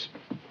 I guess.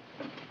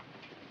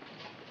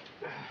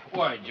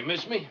 Why, did you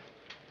miss me?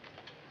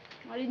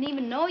 I didn't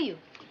even know you.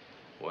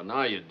 Well,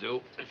 now you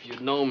do. If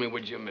you'd known me,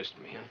 would you have missed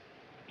me, huh?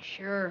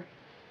 Sure.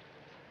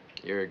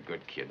 You're a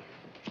good kid.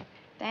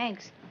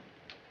 Thanks.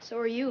 So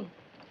are you.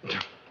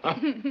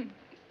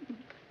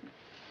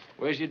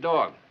 Where's your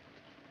dog?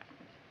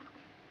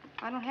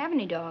 I don't have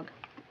any dog.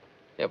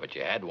 Yeah, but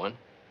you had one.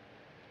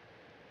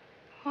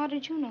 How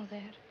did you know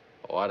that?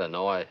 Oh, I don't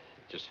know. I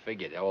just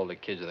figured all the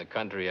kids in the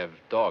country have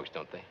dogs,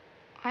 don't they?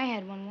 I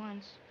had one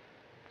once.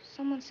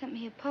 Someone sent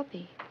me a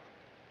puppy.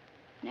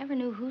 Never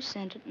knew who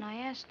sent it, and I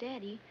asked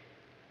Daddy.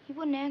 He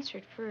wouldn't answer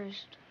at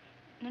first.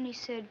 And then he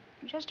said,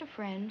 just a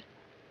friend.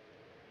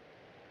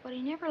 But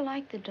he never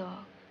liked the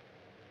dog.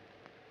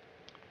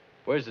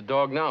 Where's the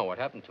dog now? What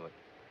happened to it?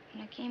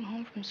 When I came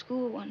home from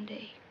school one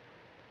day,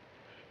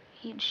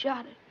 he'd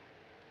shot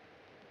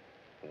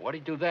it.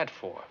 What'd he do that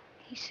for?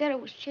 He said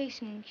it was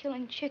chasing and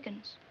killing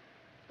chickens.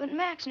 But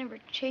Max never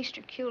chased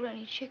or killed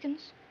any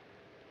chickens.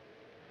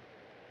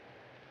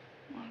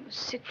 Well, I was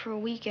sick for a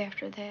week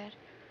after that.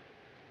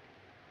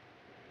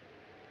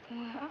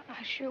 Well,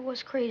 I sure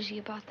was crazy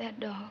about that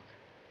dog.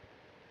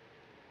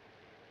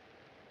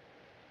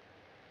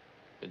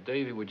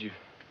 Davy, would you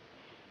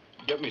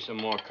get me some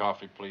more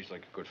coffee, please,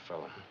 like a good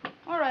fella?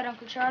 All right,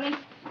 Uncle Charlie.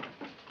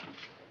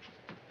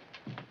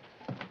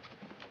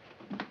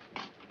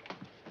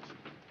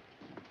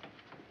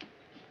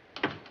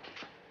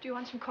 Do you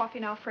want some coffee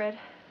now, Fred?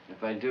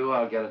 If I do,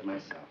 I'll get it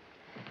myself.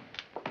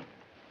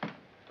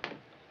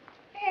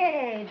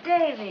 Hey,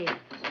 Davy.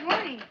 Good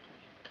morning.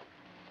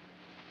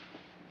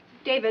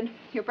 David,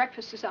 your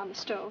breakfast is on the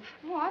stove.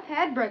 Oh, I've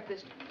had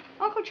breakfast.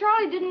 Uncle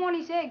Charlie didn't want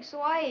his eggs, so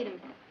I ate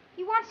them.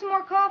 He wants some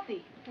more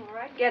coffee. All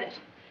right, get it.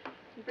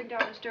 And bring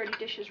down those dirty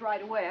dishes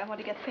right away. I want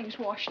to get things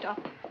washed up.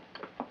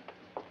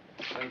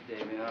 Wait,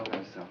 Davy, I'll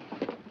have some.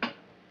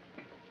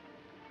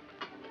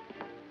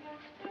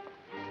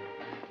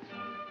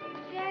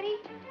 Daddy,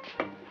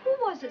 who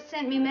was it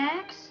sent me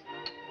Max?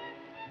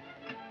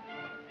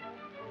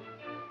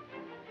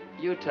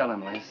 You tell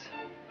him, Liz.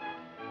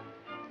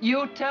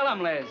 You tell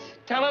him, Liz.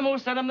 Tell him who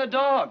sent him the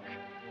dog.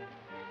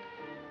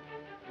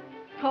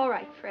 All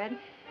right, Fred.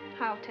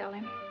 I'll tell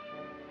him.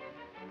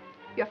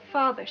 Your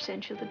father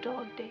sent you the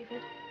dog,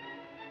 David.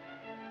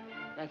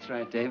 That's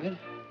right, David.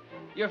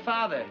 Your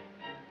father.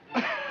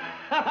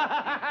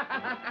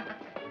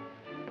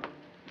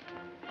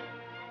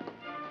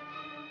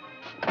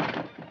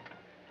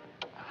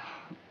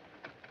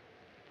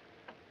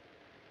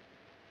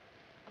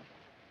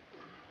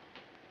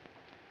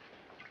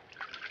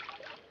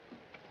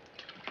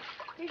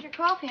 Here's your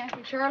coffee,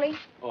 Uncle Charlie.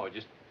 Oh,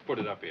 just put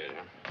it up here,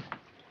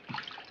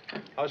 then.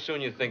 How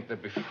soon you think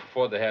that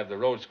before they have the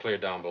roads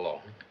cleared down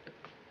below?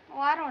 Oh,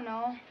 I don't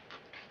know.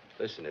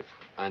 Listen, if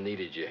I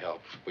needed your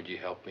help, would you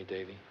help me,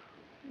 Davy?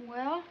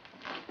 Well,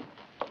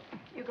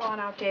 You go on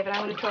out, David. I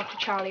want to talk to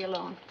Charlie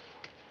alone.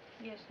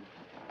 yes.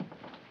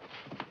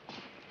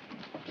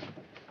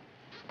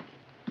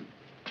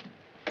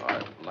 Oh,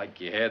 I like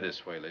your hair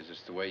this way, Liz.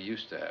 It's the way you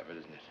used to have it,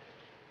 isn't it?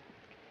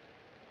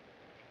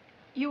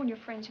 You and your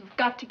friends have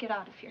got to get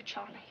out of here,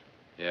 Charlie.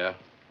 Yeah,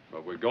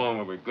 but we're going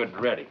when we're good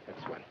and ready.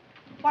 That's when.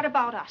 What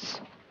about us?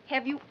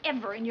 Have you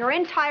ever in your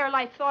entire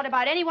life thought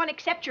about anyone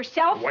except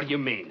yourself? What do you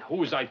mean? Who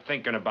was I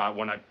thinking about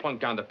when I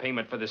plunked down the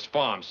payment for this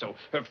farm so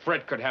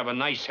Fred could have a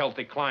nice,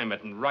 healthy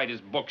climate and write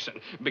his books and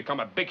become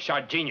a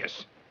big-shot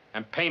genius?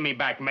 And pay me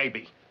back,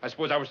 maybe. I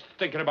suppose I was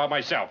thinking about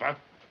myself, huh?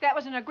 That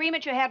was an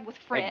agreement you had with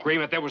Fred.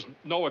 Agreement? There was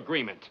no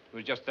agreement. It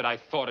was just that I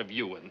thought of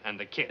you and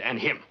the kid and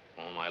him.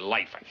 All my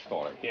life, I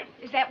thought of him.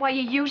 Is that why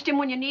you used him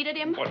when you needed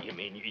him? What do you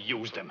mean you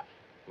used him?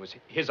 It was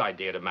his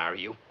idea to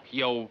marry you.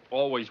 He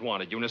always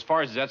wanted you, and as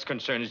far as that's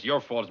concerned, it's your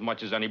fault as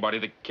much as anybody,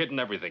 the kid and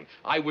everything.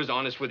 I was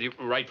honest with you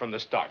right from the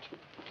start.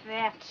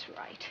 That's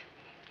right.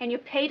 And you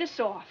paid us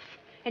off,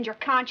 and your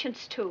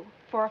conscience, too,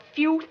 for a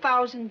few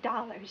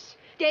 $1,000s.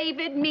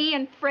 David, me,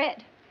 and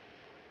Fred.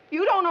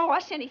 You don't owe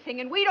us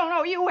anything, and we don't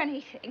owe you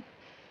anything.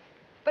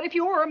 But if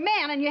you were a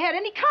man and you had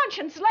any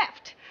conscience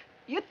left,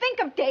 you'd think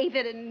of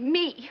David and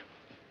me.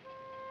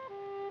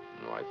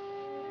 No,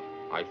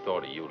 I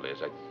thought of you, Liz.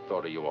 I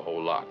thought of you a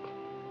whole lot.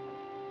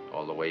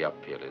 All the way up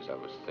here, Liz, I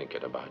was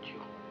thinking about you.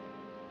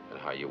 And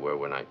how you were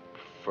when I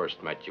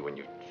first met you, when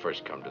you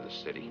first come to the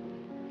city.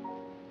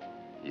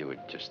 You were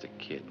just a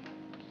kid.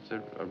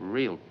 Just a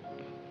real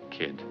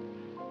kid.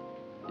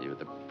 You were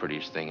the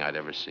prettiest thing I'd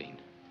ever seen.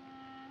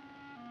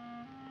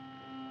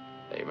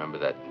 Hey, remember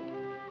that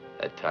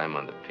time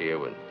on the pier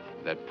when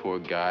that poor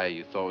guy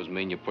you thought was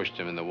mean, you pushed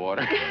him in the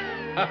water?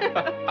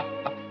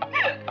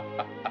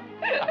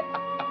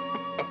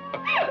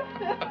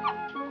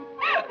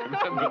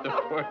 Remember the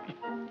poor...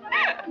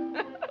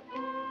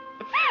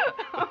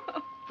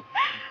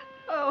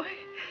 Oh,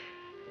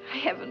 I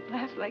haven't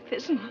laughed like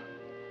this in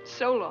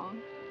so long.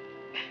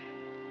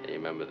 You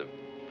remember the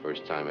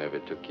First time I ever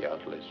took you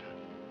out, Liz.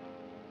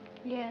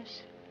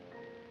 Yes.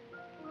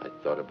 I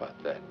thought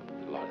about that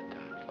a lot of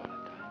times,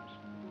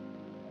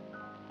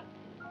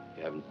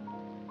 You haven't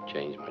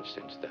changed much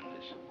since then,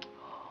 Liz.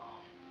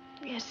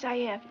 Yes, I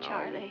have, No,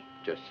 Charlie.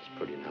 you're just as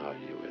pretty now as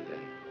you were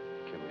then.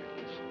 Come here,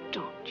 Liz.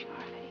 Don't,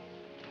 Charlie.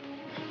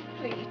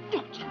 Please,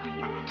 don't,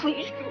 Charlie.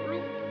 Please,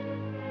 Charlie.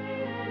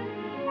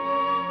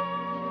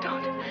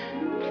 Don't.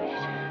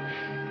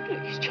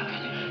 Please,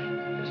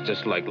 Charlie. It's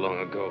just like long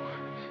ago,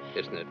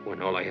 isn't it?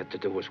 When all I had to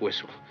do was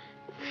whistle.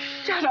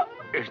 Shut up.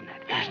 Isn't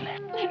it?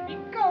 Let me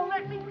go.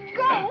 Let me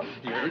go.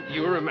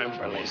 You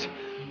remember, Liz.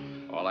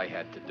 All I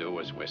had to do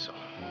was whistle.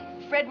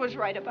 Fred was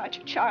right about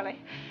you, Charlie.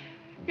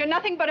 You're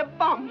nothing but a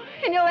bum,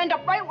 and you'll end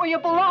up right where you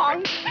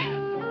belong. I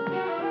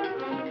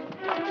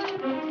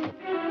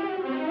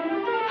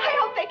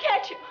hope they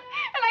catch you,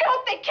 and I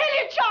hope they kill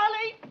you,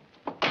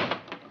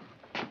 Charlie.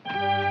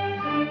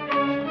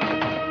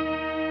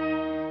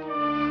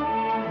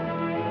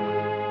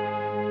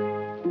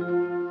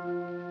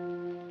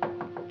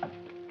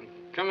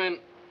 Come in.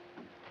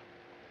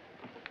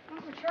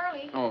 Uncle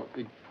Charlie. Oh,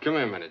 come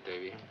here a minute,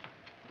 Davy.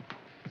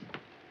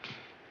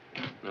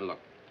 Now, look.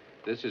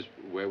 This is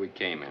where we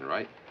came in,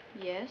 right?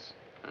 Yes.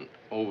 And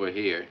over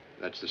here,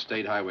 that's the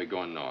state highway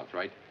going north,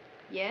 right?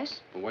 Yes.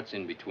 Well, what's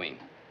in between?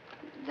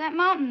 That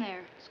mountain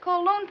there. It's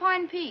called Lone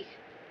Pine Peak.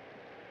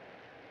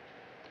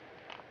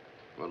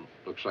 Well,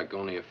 looks like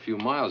only a few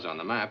miles on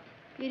the map.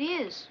 It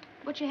is.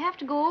 But you have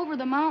to go over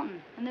the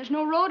mountain, and there's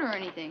no road or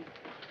anything.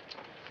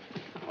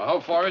 Well, how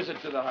far is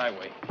it to the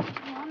highway?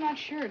 Well, I'm not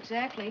sure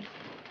exactly.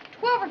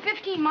 12 or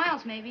 15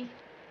 miles, maybe.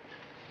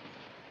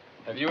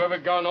 Have you ever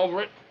gone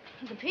over it?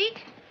 The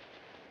peak?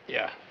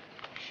 Yeah.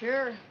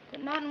 Sure,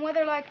 but not in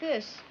weather like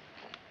this.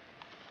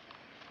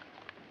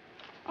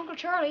 Uncle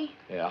Charlie,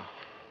 Yeah?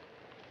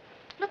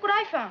 look what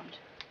I found.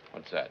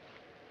 What's that?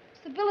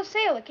 It's the bill of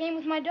sale that came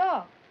with my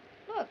dog.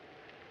 Look,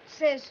 it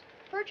says,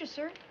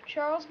 purchaser,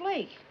 Charles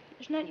Blake.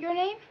 Isn't that your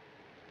name?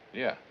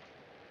 Yeah.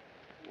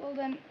 Well,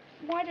 then,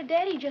 why did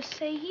Daddy just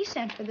say he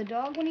sent for the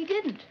dog when he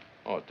didn't?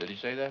 Oh, did he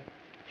say that?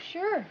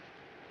 Sure.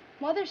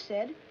 Mother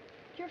said,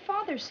 your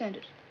father sent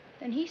it.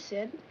 Then he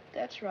said,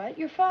 that's right,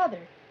 your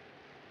father.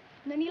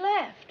 And then he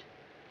laughed.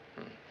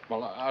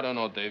 Well, I don't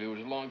know, Dave. It was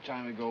a long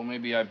time ago.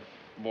 Maybe I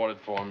bought it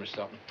for him or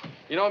something.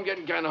 You know, I'm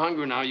getting kind of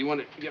hungry now. You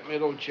want to get me a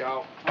little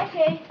chow?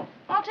 Okay,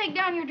 I'll take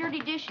down your dirty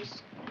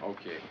dishes.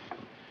 Okay.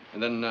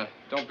 And then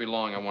don't be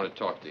long. I want to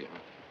talk to you.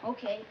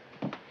 Okay.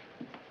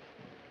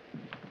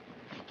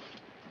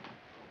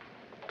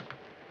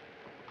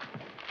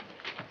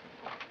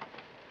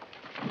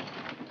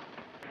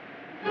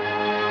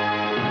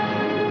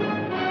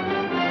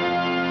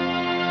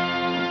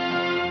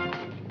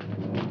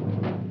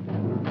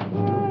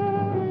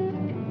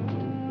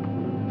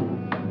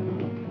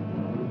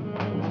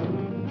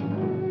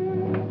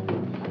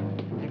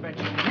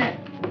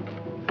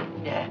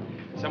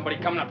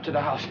 Coming up to the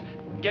house.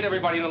 Get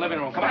everybody in the living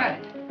room. Come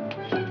on.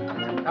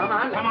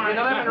 Come on. In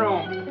the living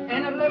room.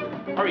 In the living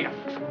room. Hurry up.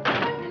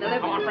 In the living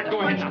Come on, Fred. Go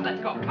ahead now.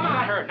 Let's go. Come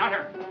Not on. her. Not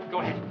her. Go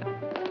ahead.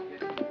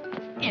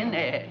 In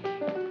there.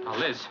 Now,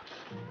 Liz,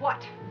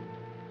 What?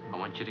 I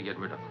want you to get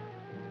rid of him.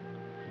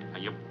 Now,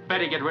 you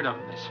better get rid of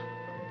him, Liz.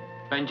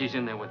 Benji's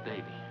in there with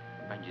Davy.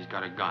 Benji's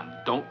got a gun.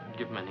 Don't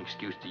give him any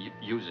excuse to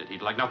use it.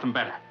 He'd like nothing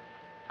better.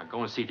 Now,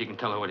 go and see if you can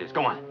tell who it is.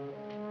 Go on.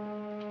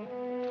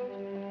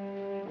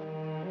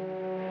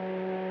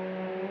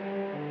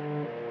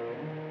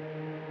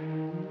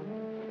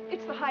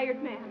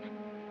 Hired man.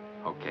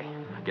 Okay,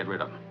 get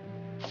rid of him.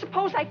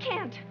 Suppose I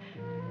can't.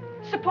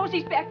 Suppose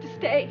he's back to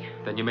stay.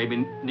 Then you may be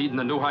needing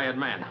a new hired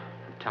man.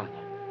 I'm telling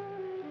you.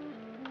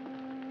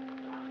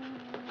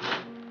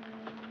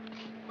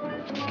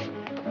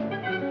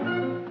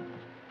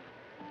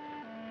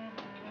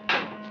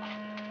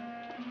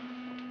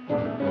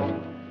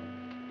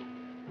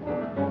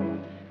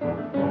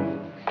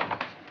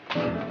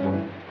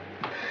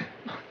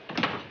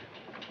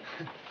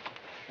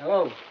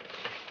 Hello.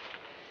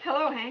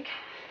 Hello, Hank.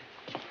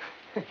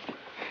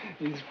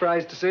 You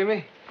surprised to see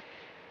me?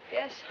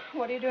 Yes.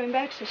 What are you doing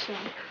back so soon?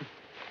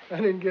 I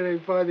didn't get any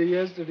farther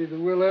yesterday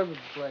than Will Evans'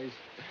 place.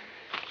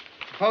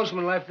 The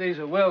postman left these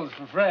at Will's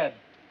for Fred.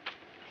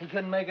 He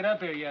couldn't make it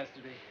up here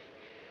yesterday.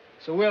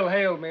 So Will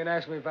hailed me and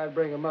asked me if I'd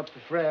bring them up to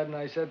Fred, and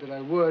I said that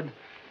I would.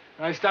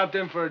 And I stopped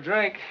in for a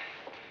drink.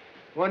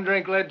 One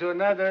drink led to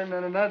another, and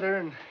then another,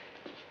 and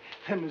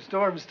then the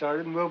storm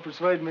started, and Will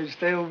persuaded me to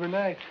stay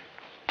overnight.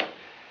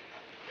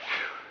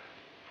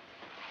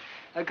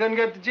 I couldn't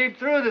get the Jeep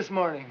through this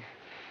morning.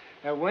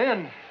 That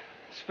wind,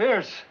 it's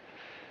fierce.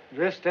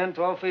 Drifts 10,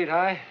 12 feet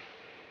high.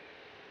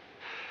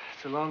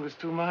 It's the longest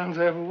 2 miles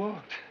I ever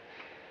walked.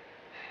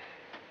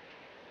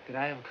 Could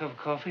I have a cup of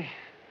coffee?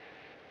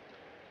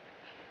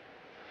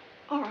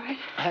 All right.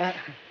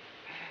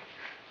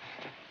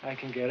 I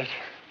can get it.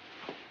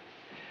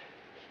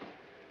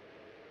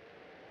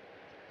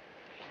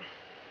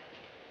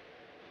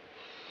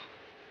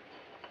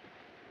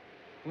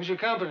 Who's your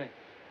company?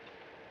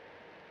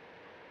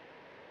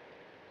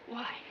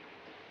 Why?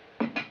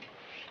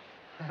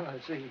 Well,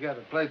 I see you got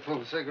a plate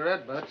full of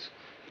cigarette butts.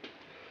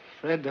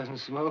 Fred doesn't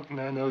smoke, and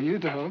I know you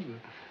don't. But...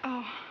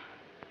 Oh.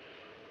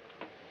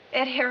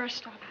 Ed Harris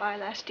stopped by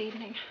last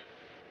evening.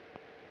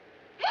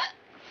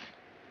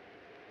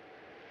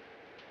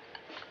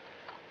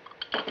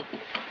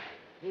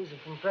 These are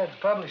from Fred's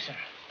publisher.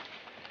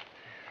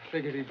 I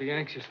figured he'd be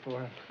anxious for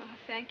him. Oh,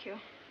 thank you.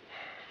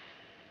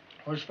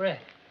 Where's Fred?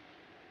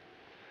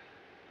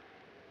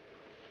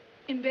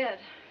 In bed.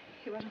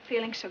 He wasn't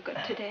feeling so good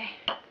today.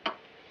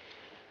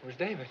 Where's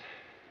David?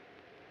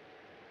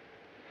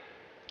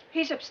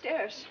 He's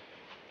upstairs.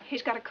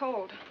 He's got a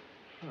cold.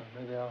 Oh,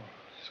 maybe I'll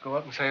just go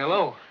up and say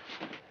hello.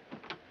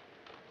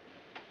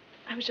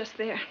 I was just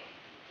there.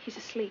 He's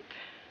asleep.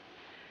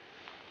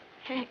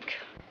 Hank.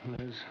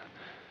 Liz,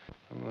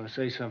 I want to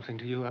say something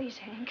to you. Please,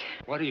 Hank.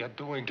 What are you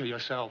doing to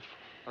yourself?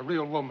 A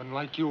real woman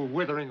like you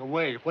withering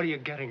away. What are you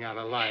getting out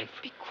of life?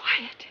 Be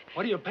quiet.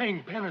 What are you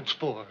paying penance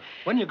for?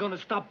 When are you going to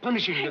stop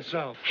punishing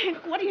yourself? Hank,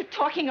 what are you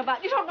talking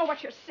about? You don't know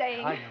what you're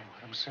saying. I know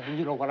what I'm saying.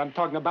 You know what I'm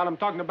talking about. I'm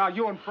talking about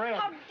you and Fred.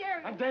 How dare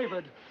you? And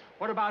David.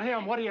 What about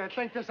him? What do you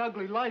think this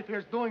ugly life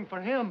here's doing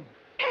for him?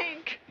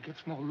 Hank! He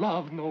gets no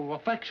love, no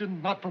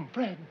affection, not from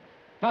Fred.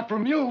 Not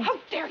from you. How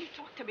dare you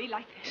talk to me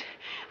like this?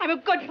 I'm a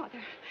good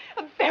mother.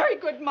 A very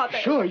good mother.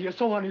 Sure, you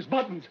sew on his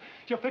buttons.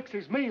 You fix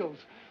his meals.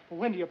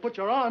 When do you put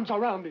your arms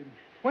around him?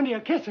 When do you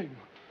kiss him?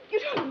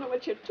 You don't know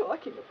what you're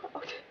talking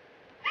about.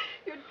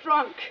 You're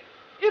drunk.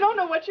 You don't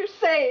know what you're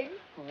saying.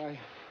 Oh,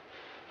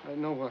 I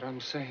know what I'm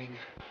saying.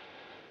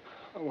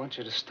 I want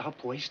you to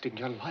stop wasting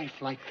your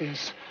life like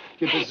this.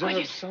 You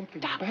deserve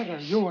something better,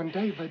 this? you and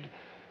David.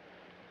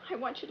 I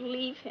want you to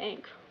leave,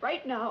 Hank.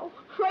 Right now.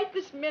 Right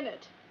this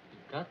minute.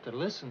 You've got to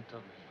listen to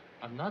me.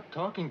 I'm not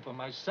talking for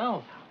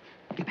myself.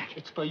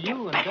 It's for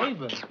you and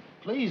David.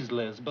 Please,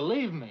 Liz,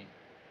 believe me.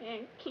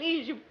 Hank,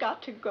 please, you've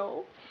got to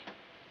go.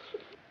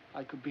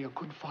 I could be a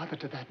good father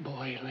to that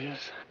boy, Liz.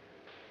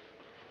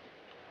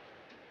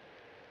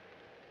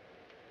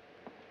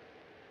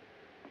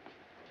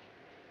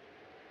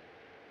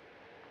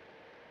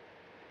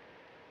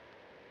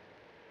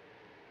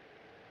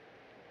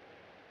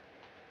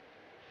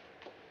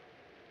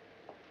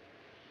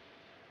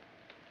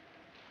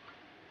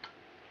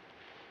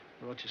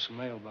 Brought you some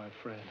mail by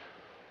Fred.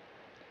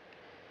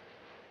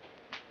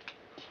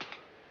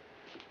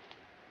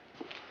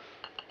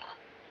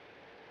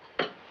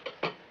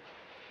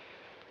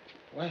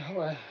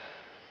 Well,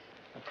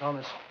 I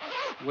promised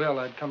Will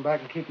I'd come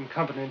back and keep him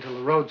company until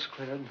the road's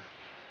cleared.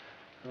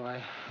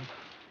 So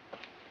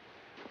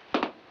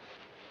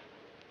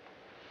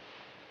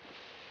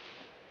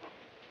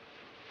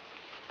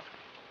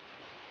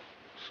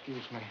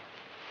Excuse me.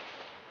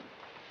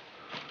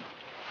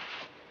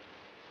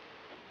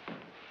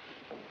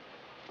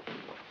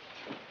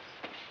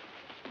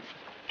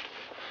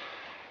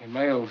 Your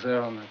mail's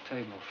there on the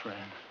table, Fred.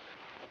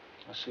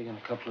 I'll see you in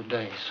a couple of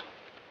days.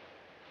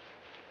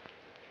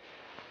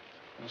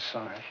 I'm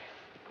sorry.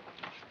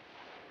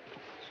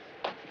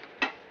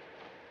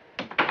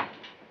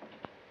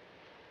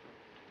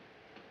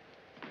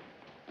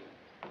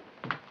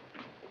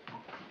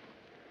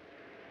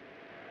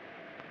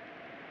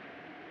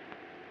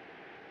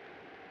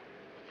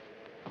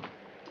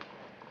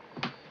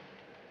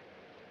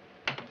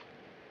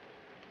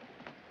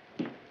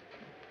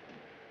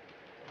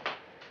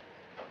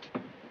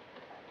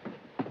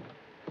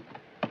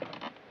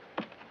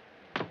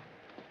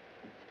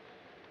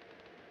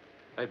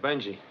 Hey,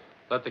 Benji,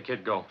 let the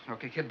kid go.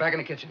 Okay, kid, back in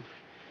the kitchen.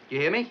 You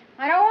hear me?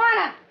 I don't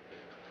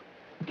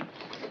wanna.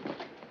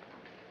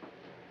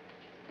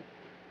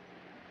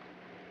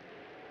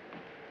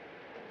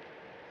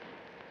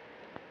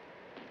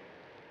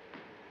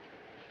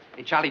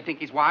 Hey, Charlie, think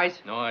he's wise?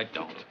 No, I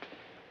don't.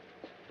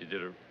 You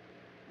did a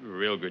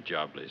real good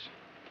job, Liz.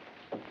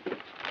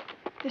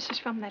 This is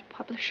from that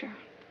publisher.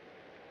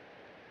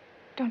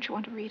 Don't you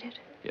want to read it?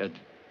 Yeah,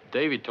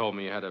 Davy told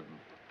me you had a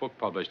book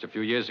published a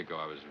few years ago.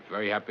 I was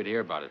very happy to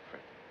hear about it,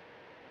 Fred.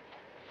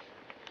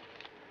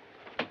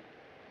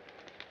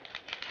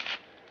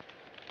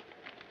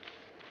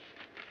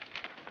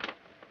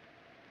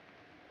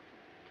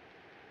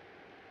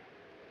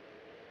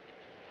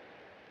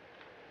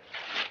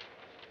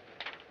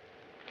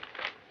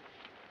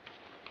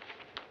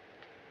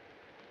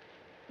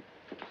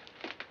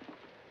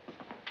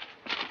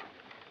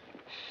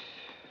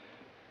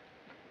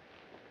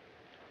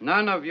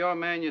 None of your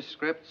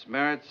manuscripts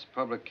merits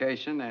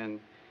publication, and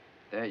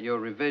that your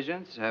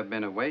revisions have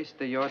been a waste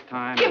of your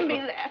time. Give me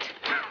that.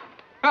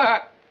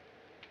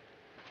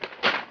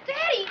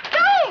 Daddy,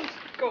 don't!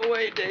 Go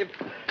away, Dave.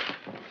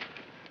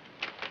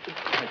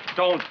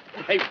 Don't.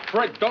 Hey,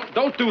 Fred,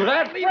 don't do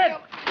that. Leave me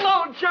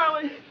alone,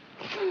 Charlie.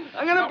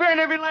 I'm gonna burn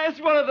every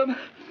last one of them.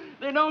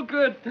 They're no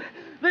good.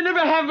 They never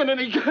have been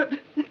any good.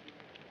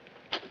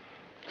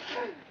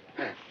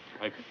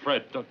 Hey,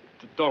 Fred,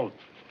 don't.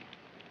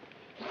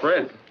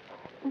 Fred,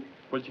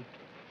 would you?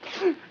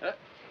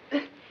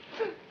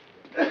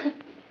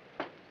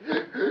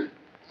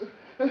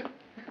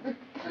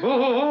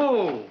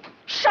 Whoa!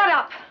 Shut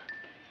up!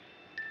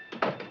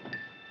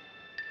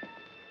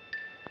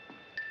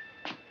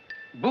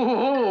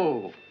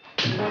 Boo-hoo!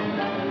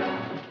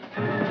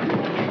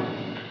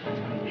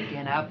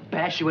 Again, I'll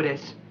bash you with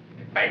this.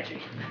 Benji.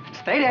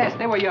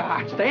 Stay where you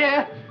are. Stay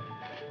there.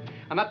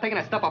 I'm not taking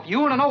that stuff off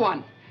you or no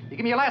one. You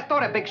give me your last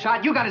order, big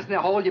shot. You got us in the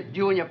hole,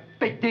 you and your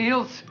big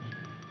deals.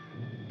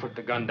 Put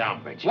the gun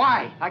down, Benji.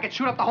 Why? I could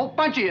shoot up the whole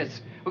bunch of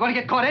yous. We're gonna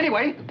get caught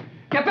anyway.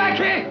 Get back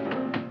here!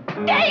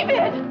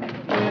 David!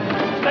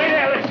 Stay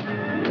there, Liz.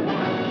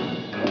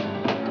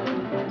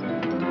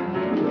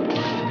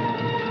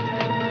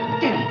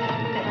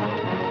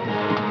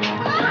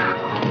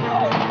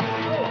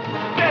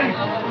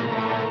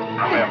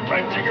 Come here,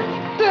 Benji.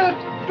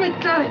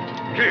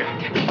 Here.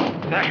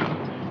 Now.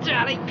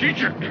 Johnny!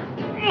 Teacher. Please,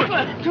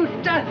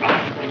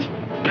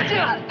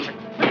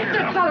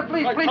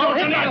 I please, told don't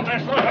you hit not me. to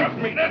hurt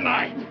me, didn't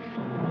I?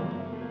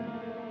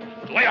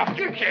 Lay off,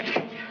 you kid.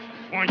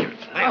 Warn you,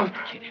 lay off,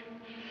 kid.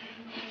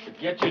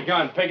 Get your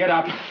gun, pick it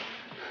up.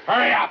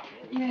 Hurry up.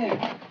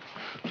 Yeah.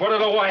 Put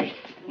it away.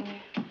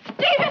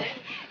 David!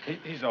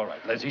 He's all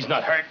right, Liz. He's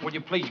not hurt. Will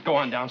you please go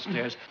on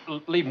downstairs?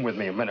 Leave him with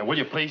me a minute, will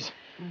you, please?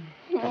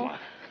 Come on.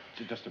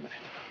 Just a minute.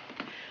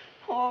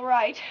 All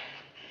right.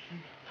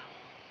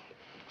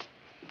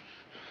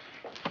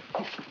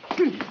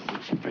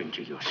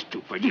 Benji, you're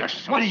stupid. You're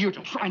so What are you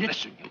stupid. trying to...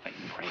 Listen, you lame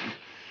brain.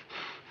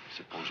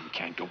 Suppose we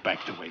can't go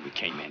back the way we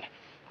came in.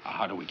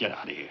 How do we get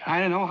out of here? I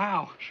don't know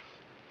how.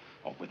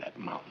 Over that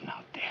mountain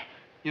out there.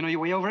 You know your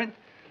way over it?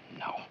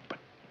 No, but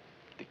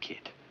the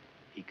kid,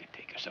 he could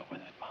take us over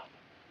that mountain.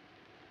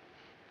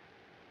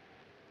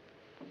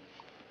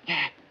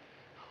 Yeah.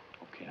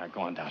 Okay, now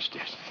go on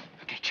downstairs.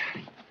 Okay,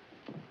 Johnny.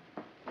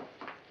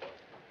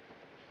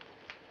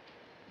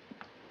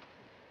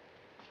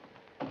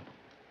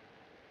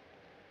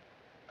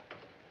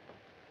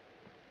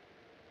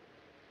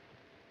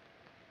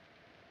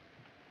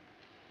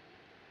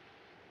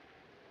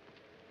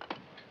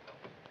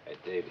 Hey,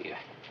 Davey,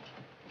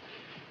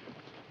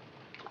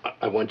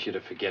 I want you to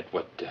forget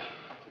what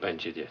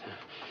Benji did. Huh?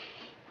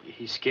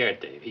 He's scared,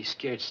 Dave. He's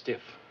scared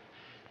stiff.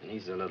 And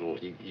he's a little...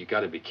 You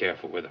got to be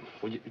careful with him.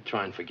 Will you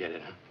try and forget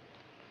it,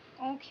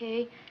 huh?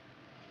 Okay.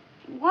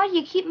 Why do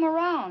you keep him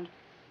around?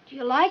 Do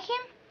you like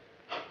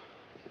him?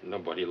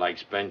 Nobody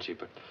likes Benji,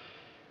 but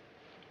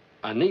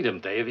I need him,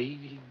 Dave.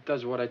 He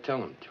does what I tell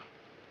him to.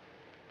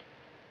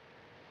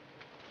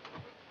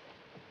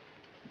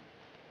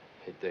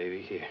 Hey,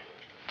 Davey, here.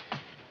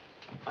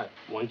 I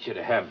want you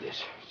to have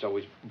this. It's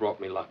always brought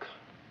me luck.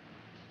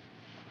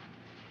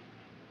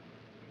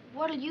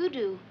 What'll you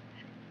do?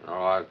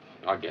 Oh,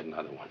 I'll get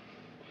another one.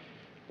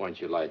 Why don't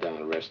you lie down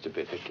and rest a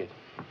bit, okay?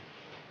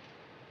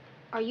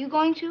 Are you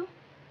going to?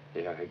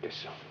 Yeah, I guess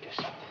so.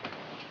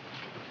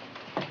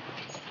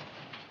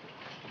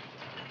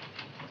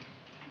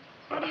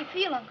 How do you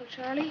feel, Uncle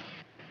Charlie?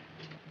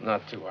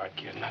 Not too hard,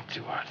 kid. Not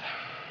too hard.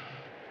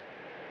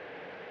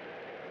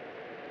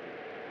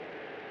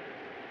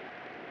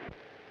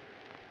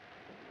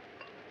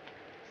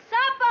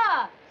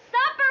 Supper!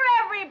 Supper,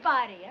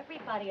 everybody!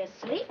 Everybody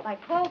asleep? I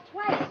called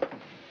twice.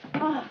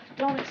 Oh,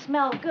 don't it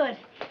smell good?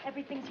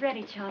 Everything's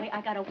ready, Charlie.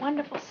 I got a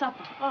wonderful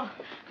supper. Oh,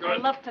 I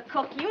love to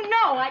cook. You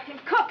know I can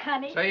cook,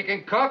 honey. So you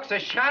can cook, so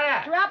shut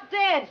up. Drop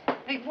dead.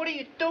 Hey, what are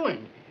you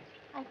doing?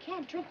 I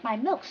can't drink my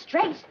milk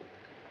straight.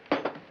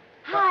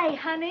 Hi,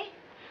 honey.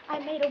 I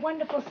made a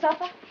wonderful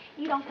supper.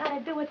 You don't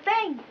gotta do a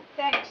thing.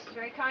 Thanks.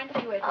 Very kind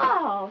of you, Edward.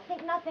 Oh,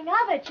 think nothing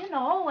of it. You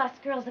know, us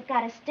girls have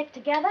got to stick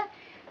together.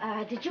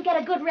 Did you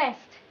get a good rest?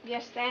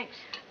 Yes, thanks.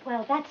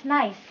 Well, that's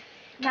nice.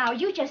 Now,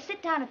 you just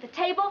sit down at the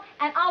table,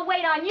 and I'll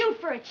wait on you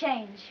for a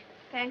change.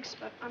 Thanks,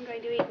 but I'm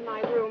going to eat in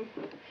my room.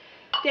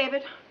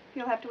 David,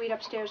 you'll have to eat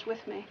upstairs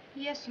with me.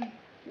 Yes, ma'am.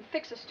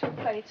 Fix us 2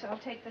 plates. I'll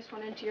take this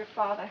one into your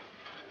father.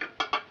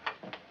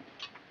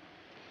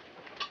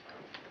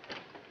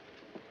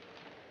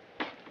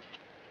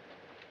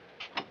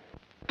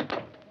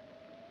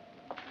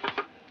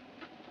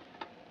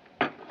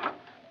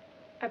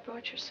 I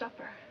brought your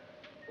supper.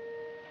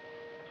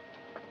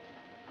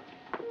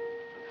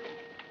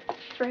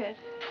 Fred,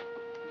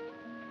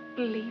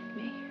 believe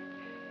me.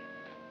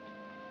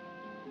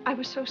 I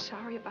was so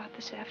sorry about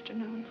this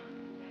afternoon.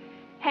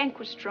 Hank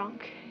was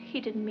drunk.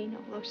 He didn't mean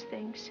all those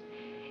things.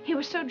 He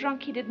was so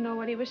drunk he didn't know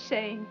what he was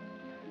saying.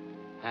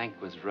 Hank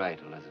was right,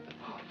 Elizabeth.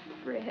 Oh,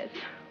 Fred.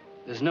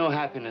 There's no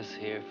happiness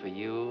here for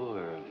you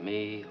or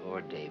me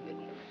or David.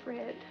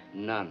 Fred.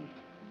 None.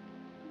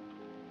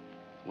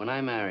 When I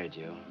married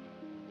you,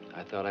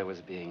 I thought I was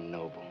being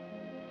noble,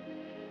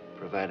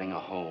 providing a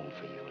home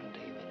for you and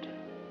David.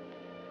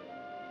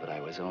 But I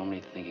was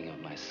only thinking of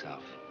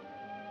myself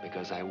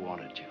because I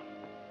wanted you.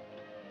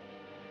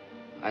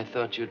 I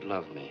thought you'd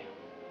love me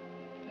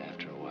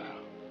after a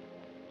while.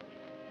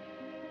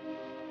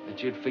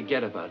 That you'd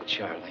forget about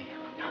Charlie.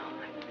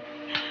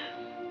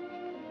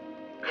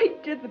 I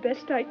did the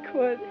best I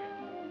could.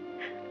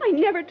 I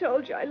never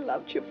told you I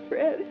loved you,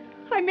 Fred.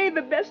 I made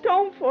the best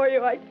home for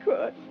you I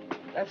could.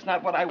 That's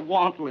not what I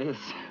want, Liz.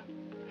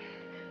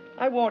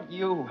 I want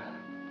you.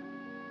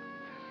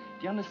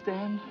 Do you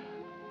understand,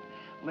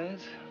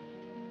 Liz?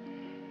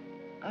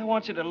 I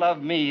want you to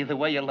love me the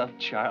way you love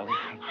Charlie.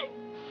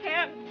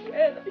 can't,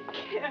 Fred. I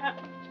can't.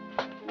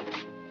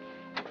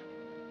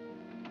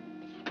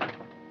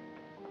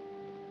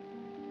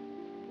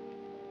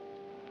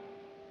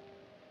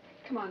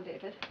 Come on,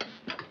 David.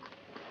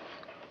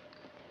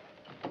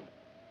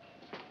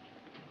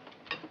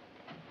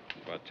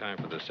 About time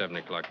for the 7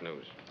 o'clock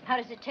news. How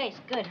does it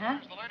taste? Good, huh?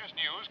 Here's the latest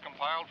news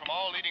compiled from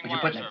all leading Would you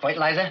wire put in services.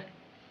 fertilizer?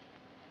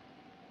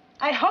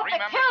 I hope Three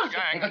it members kills of the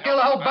you. gang You could that kill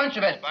the held whole bunch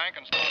of Bakersfield us. Bank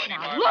and stole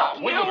Now, $85,000 look,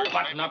 worth will of you money.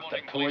 button up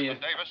the Policeman two of you?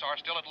 Davis are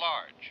still at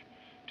large.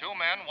 2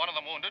 men, one of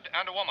them wounded,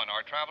 and a woman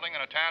are traveling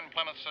in a tan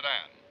Plymouth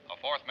sedan. A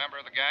 4th member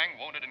of the gang,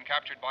 wounded and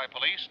captured by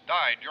police,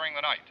 died during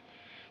the night.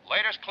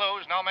 Latest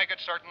clues now make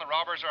it certain the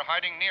robbers are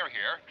hiding near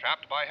here,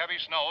 trapped by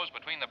heavy snows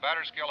between the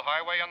Batterskill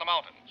Highway and the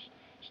mountains.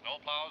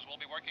 Snowplows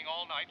will be working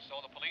all night so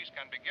the police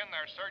can begin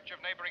their search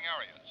of neighboring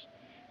areas.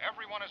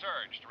 Everyone is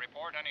urged to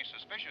report any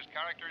suspicious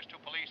characters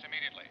to police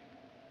immediately.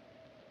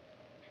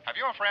 Have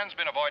your friends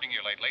been avoiding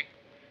you lately?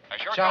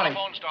 Has your Charlie.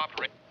 telephone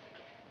stopped ringing?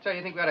 So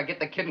you think we ought to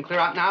get the kid and clear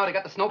out now? They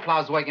got the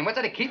snowplows working. What's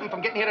that to keep them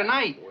from getting here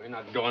tonight? We're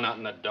not going out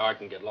in the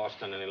dark and get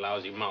lost on any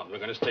lousy mountain.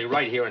 We're going to stay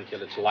right here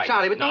until it's light.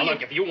 Charlie, but now, don't you-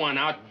 look, if you want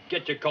out,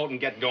 get your coat and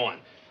get going.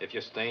 If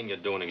you're staying, you're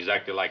doing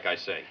exactly like I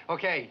say.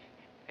 Okay.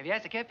 Have you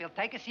asked the kid if he'll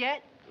take us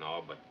yet?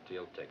 No, but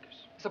he'll take us.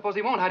 Suppose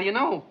he won't. How do you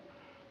know?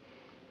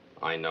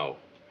 I know.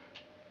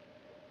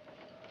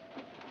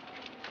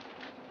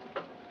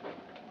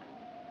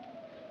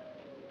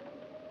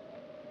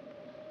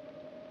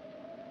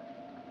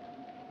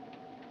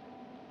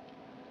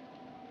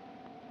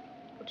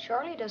 But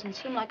Charlie doesn't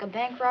seem like a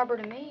bank robber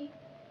to me.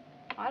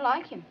 I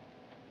like him.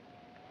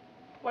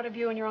 What have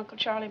you and your Uncle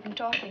Charlie been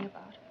talking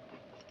about?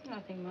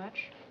 Nothing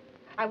much.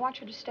 I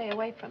want you to stay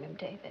away from him,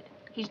 David.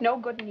 He's no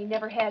good and he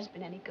never has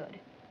been any good.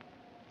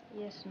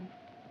 Yes'm.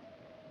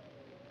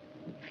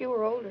 If you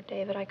were older,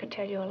 David, I could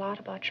tell you a lot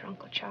about your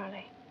Uncle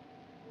Charlie.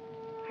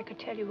 I could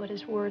tell you what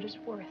his word is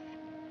worth.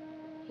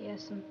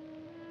 Yes'm.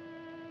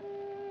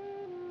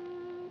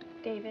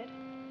 David,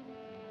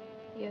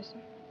 Yes'm.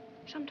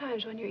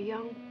 sometimes when you're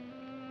young,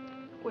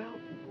 well,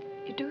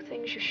 you do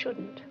things you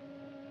shouldn't.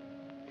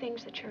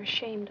 Things that you're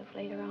ashamed of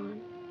later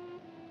on.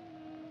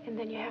 And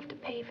then you have to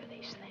pay for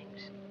these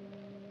things.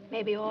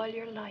 Maybe all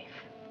your life.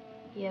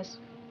 Yes.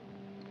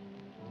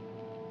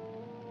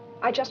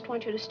 I just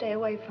want you to stay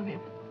away from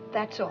him.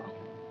 That's all.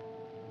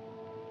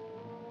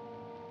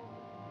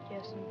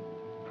 Yes'm.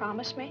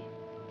 Promise me?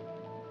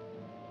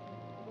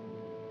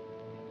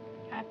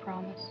 I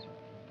promise.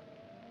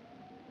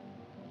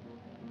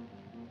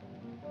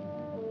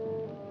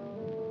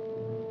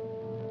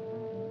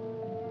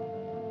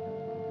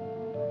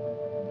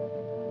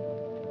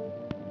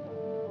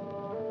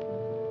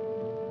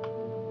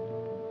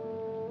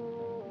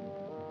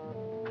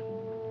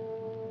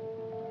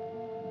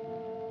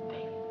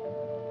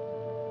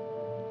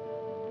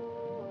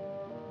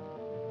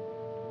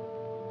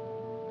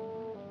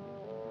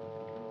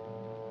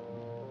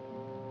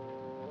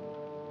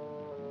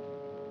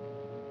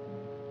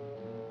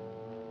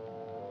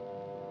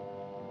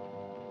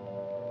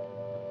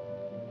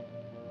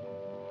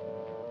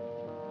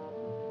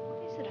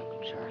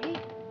 Charlie?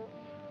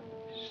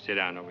 Sit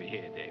down over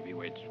here, Davy,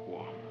 where it's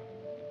warm.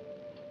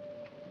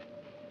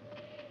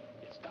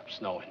 It stopped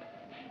snowing,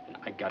 and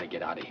I gotta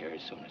get out of here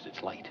as soon as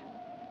it's light.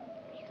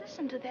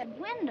 Listen to that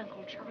wind,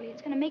 Uncle Charlie.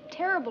 It's gonna make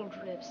terrible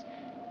drifts.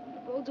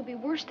 The roads will be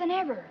worse than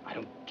ever. I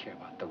don't care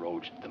about the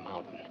roads to the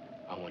mountain.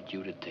 I want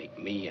you to take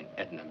me and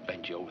Edna and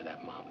Benji over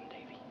that mountain,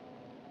 Davy.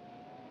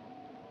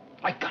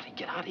 I gotta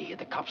get out of here.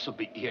 The cops will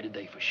be here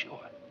today for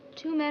sure.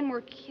 2 men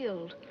were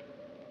killed.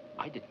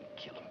 I didn't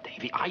kill them,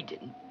 Davy. I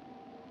didn't.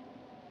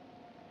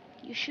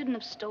 You shouldn't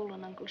have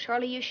stolen, Uncle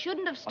Charlie. You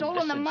shouldn't have stolen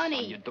Listen, the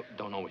money. son, you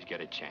don't always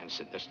get a chance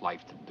in this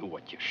life to do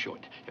what you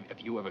should. Have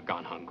you ever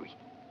gone hungry?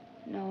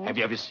 No. Have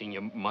you ever seen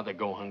your mother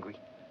go hungry?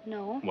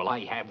 No. Well,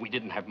 I have. We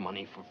didn't have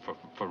money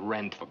for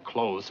rent, for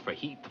clothes, for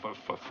heat,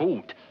 for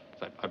food.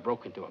 So I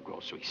broke into a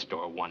grocery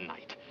store one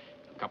night.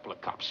 A couple of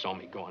cops saw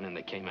me going in.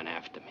 They came in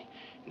after me.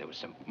 And there was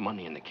some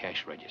money in the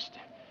cash register.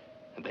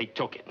 And they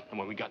took it. And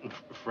when we got in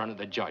front of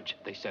the judge,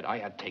 they said I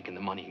had taken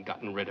the money and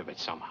gotten rid of it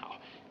somehow.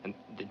 And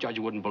the judge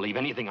wouldn't believe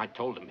anything I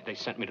told him. They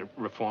sent me to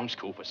reform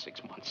school for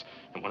 6 months.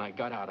 And when I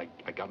got out,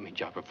 I got me a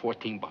job for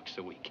 $14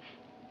 a week.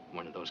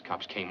 One of those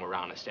cops came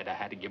around and said I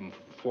had to give him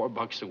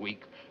 $4 a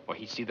week, or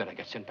he'd see that I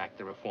got sent back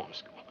to reform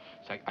school.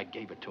 So I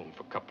gave it to him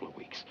for a couple of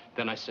weeks.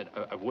 Then I said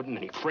I wouldn't,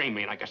 and he framed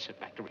me, and I got sent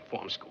back to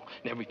reform school.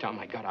 And every time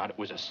I got out, it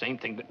was the same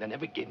thing, but they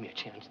never gave me a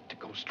chance to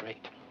go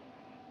straight.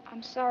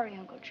 I'm sorry,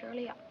 Uncle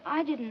Charlie.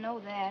 I didn't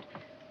know that.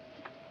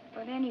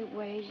 But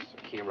anyways...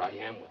 Here I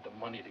am with the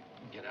money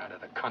to get out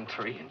of the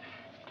country and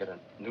get a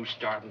new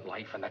start in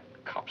life, and that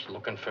cop's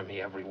looking for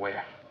me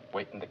everywhere,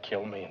 waiting to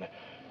kill me, and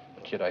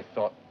a kid I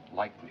thought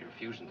liked me,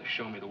 refusing to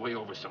show me the way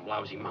over some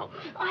lousy mountain.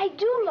 I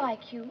do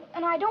like you,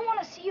 and I don't want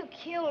to see you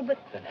killed, but...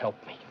 Then help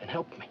me. Then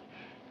help me.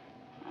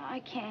 I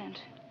can't.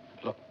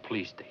 Look,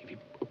 please, Davy.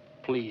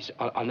 Please,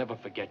 I'll never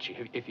forget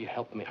you. If you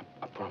help me,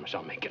 I promise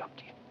I'll make it up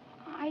to you.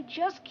 I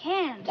just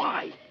can't.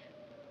 Why?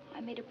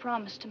 I made a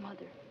promise to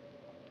Mother.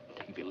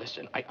 Davy,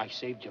 listen, I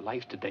saved your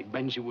life today.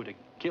 Benji would have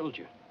killed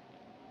you.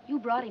 You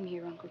brought him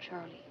here, Uncle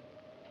Charlie.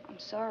 I'm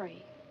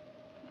sorry.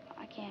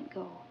 I can't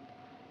go.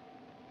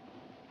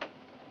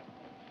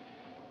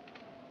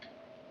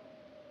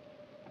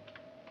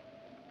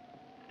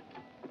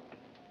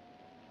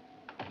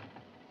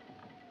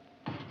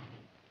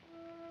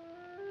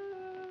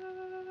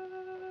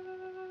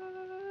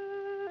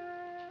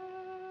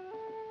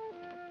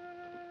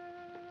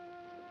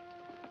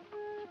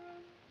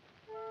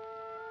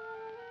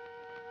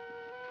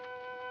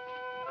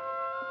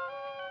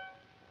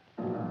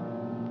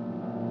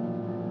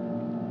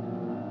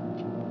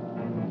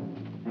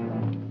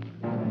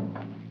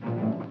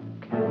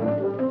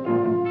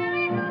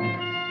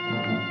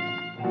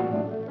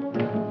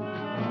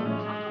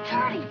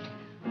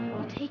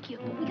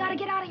 We gotta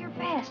get out of here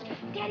fast.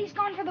 Daddy's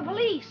gone for the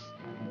police.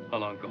 How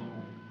long ago?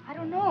 I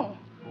don't know.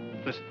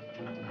 Listen,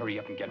 hurry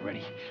up and get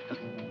ready.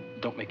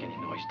 Don't make any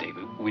noise,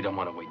 David. We don't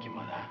want to wake your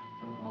mother.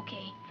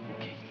 Okay.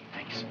 Okay,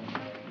 thanks.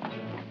 Come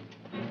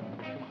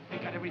on, we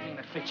got everything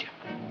that fits you.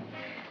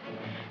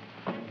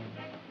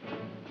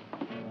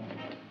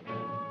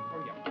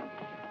 Hurry up.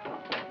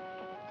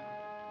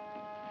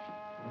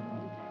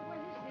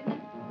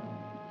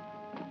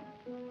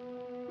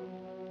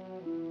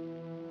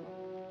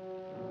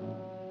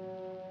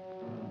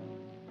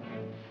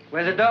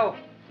 Where's the dough?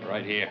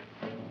 Right here.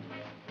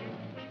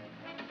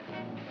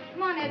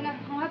 Come on, Edna.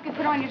 I'll help you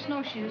put on your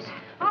snowshoes.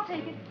 I'll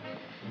take it.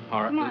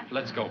 All right, Come on.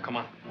 let's go. Come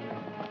on.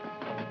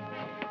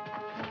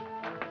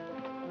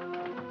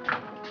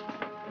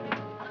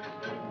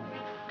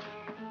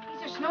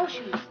 These are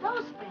snowshoes.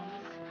 Those things.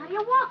 How do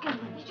you walk in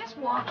them? You just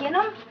walk in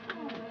them.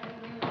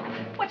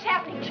 What's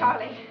happening,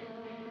 Charlie?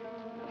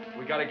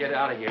 We gotta get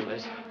out of here,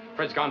 Liz.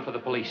 Fred's gone for the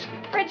police.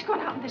 Fred's gone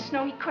out in the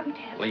snow. He couldn't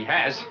have. Well, he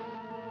has.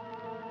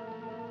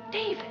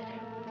 David,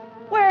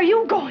 where are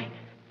you going?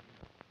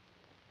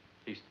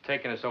 He's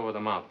taking us over the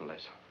mountain,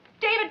 Liz.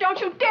 David, don't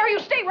you dare. You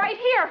stay right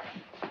here.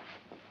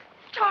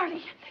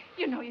 Charlie,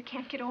 you know you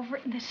can't get over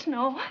it in the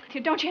snow.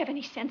 Don't you have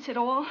any sense at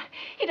all?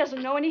 He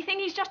doesn't know anything.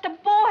 He's just a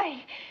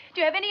boy.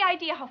 Do you have any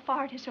idea how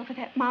far it is over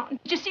that mountain?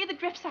 Did you see the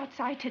drifts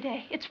outside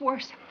today? It's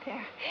worse up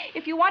there.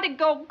 If you want to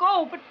go,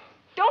 go, but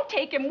don't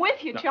take him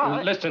with you, Charlie.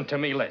 Now, listen to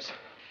me, Liz.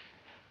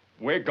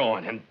 We're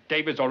going, and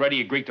David's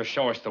already agreed to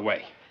show us the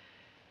way.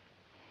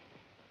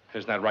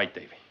 Isn't that right,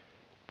 Davy?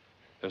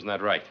 Isn't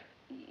that right?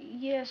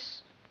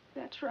 Yes,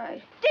 that's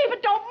right.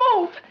 David, don't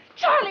move.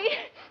 Charlie,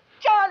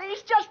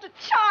 he's just a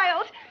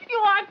child. You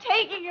aren't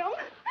taking him.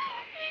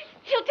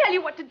 He'll tell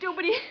you what to do,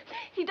 but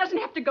he doesn't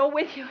have to go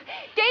with you.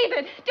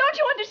 David, don't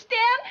you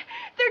understand?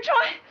 They're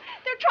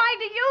trying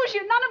to use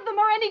you. None of them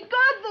are any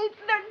good.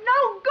 They're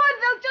no good.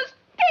 They'll just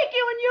take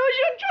you and use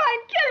you and try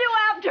and kill you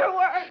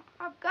afterward.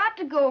 I've got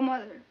to go,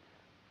 Mother.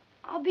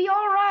 I'll be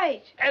all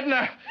right.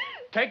 Edna,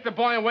 take the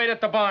boy and wait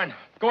at the barn.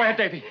 Go ahead,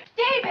 Davy.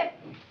 David,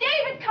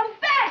 come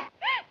back.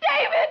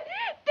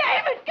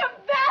 David, come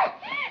back.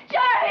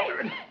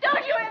 Charlie,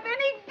 don't you have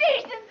any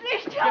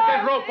decency, Charlie? Get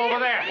that rope over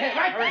there.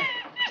 Right.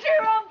 It's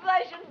your own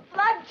flesh and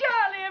blood,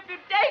 Charlie. If you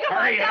take him,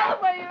 I'll tell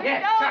him where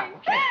you're going.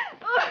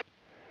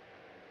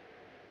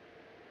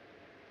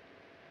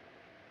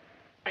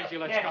 Crazy,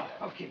 let's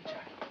go. Okay,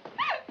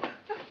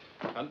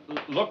 Charlie.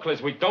 Look,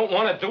 Liz, we don't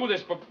want to do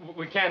this, but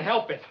we can't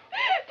help it.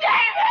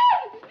 David!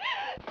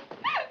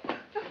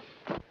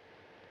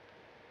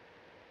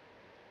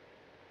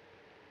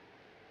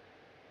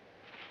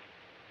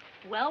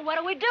 Well, what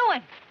are we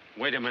doing?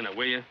 Wait a minute,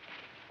 will you?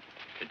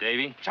 Hey,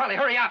 Davy? Charlie,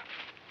 hurry up.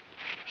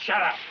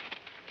 Shut up.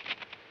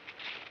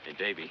 Hey,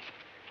 Davy,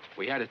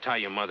 we had to tie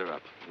your mother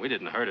up. We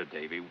didn't hurt her,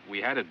 Davy. We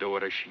had to do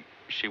it or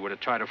she would have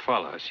tried to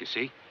follow us, you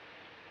see?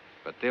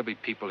 But there'll be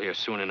people here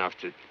soon enough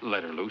to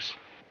let her loose.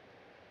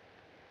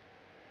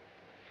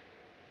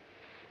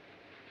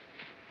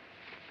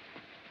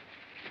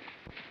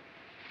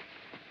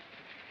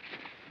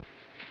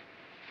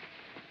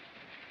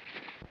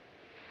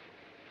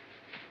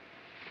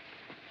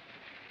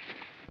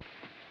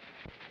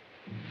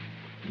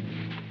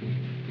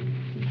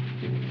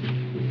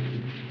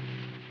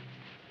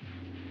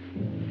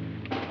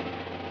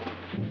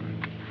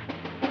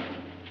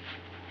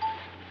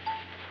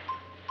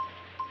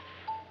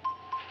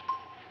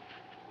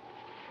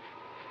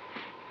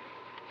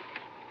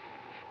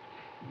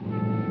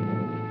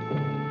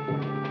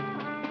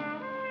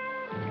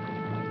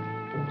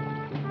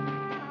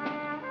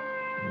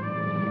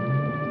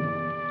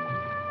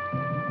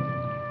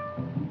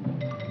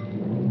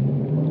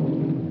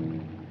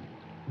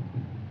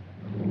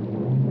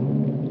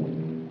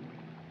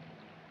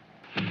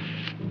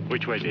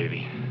 Which way,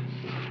 Davy?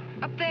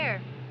 Up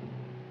there.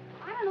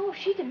 I don't know if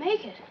she can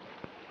make it.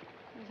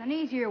 There's an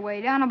easier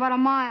way, down about a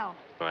mile.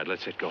 All right,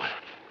 let's get going.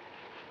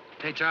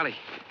 Hey, Charlie.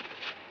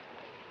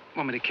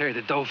 Want me to carry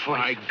the dough for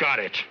you? I got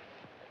it.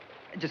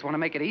 I just want to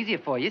make it easier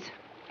for you.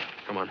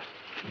 Come on.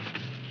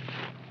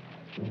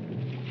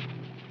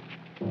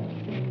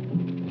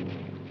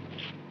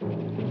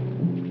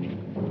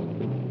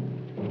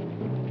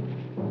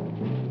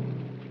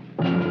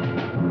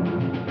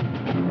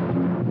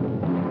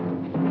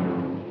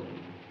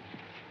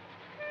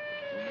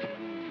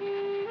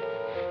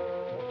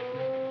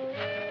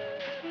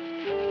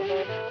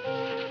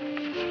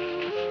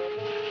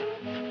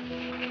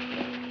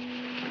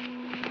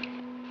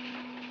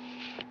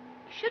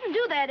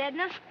 that,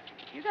 Edna.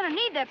 You're gonna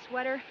need that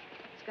sweater.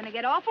 It's gonna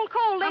get awful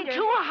cold later. I'm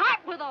too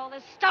hot with all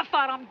this stuff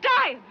on. I'm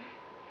dying.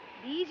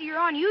 It'd be easier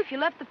on you if you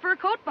left the fur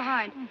coat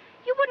behind.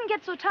 You wouldn't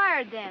get so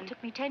tired then. It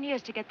took me 10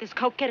 years to get this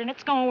coat, kid, and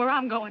it's going where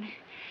I'm going.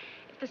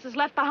 If this is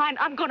left behind,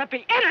 I'm gonna be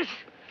in it.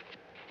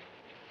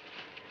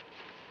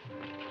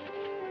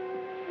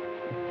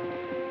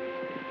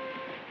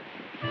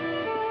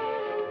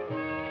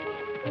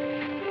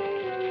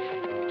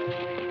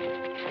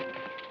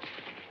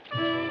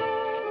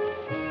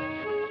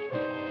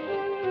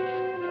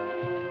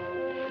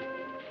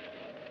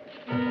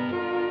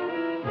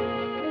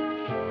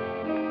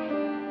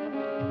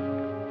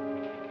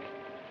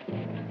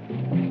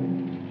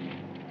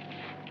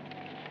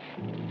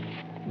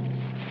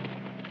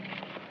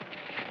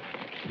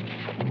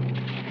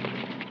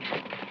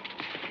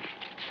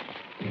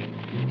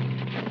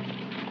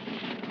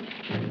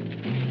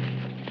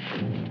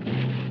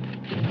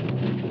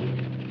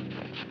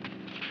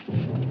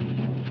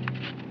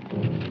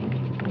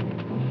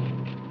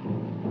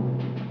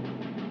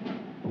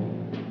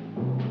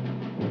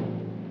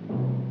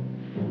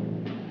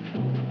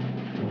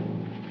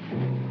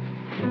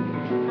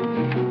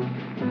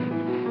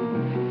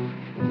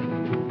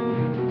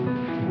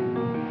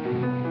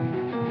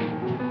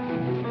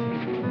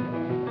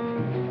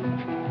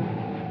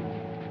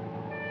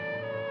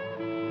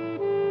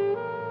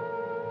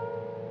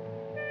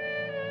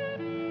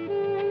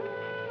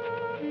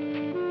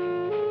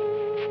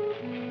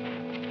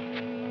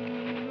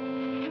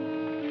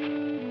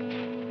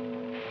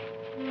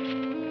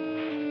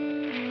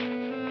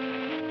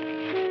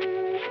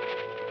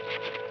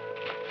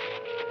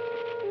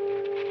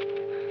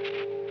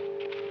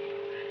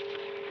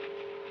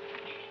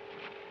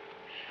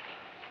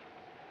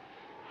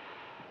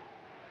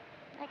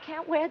 I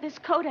can't wear this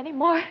coat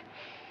anymore.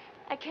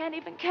 I can't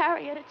even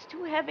carry it. It's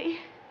too heavy.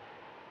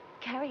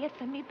 Carry it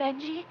for me,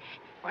 Benji.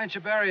 Why don't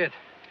you bury it?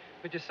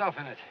 Put yourself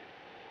in it.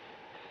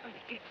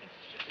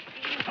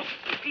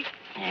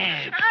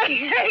 I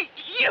hate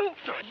you.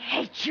 I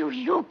hate you,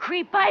 you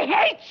creep. I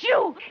hate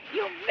you.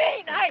 You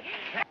mean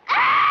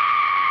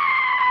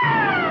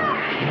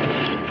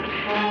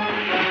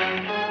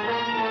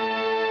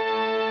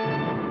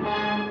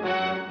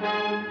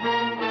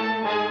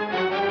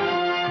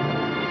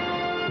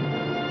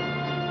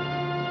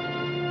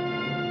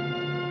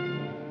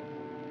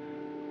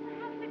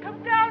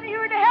Come down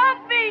here to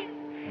help me.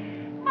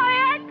 My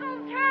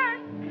ankle's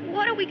hurt.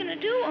 What are we gonna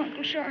do,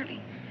 Uncle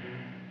Charlie?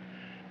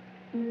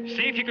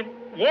 See if you can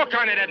walk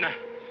on it, Edna.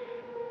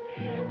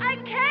 I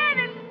can't.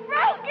 It's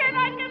broken.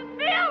 I can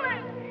feel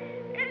it.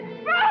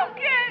 It's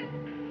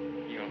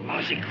broken. You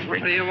lousy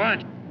creep. What do you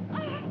want?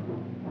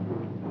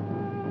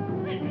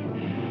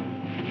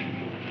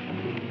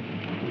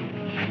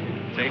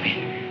 Davy,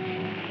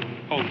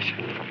 hold it.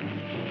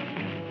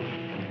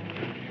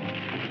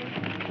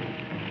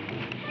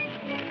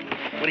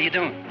 What are you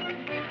doing?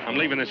 I'm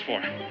leaving this for.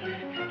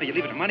 Are you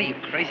leaving the money, you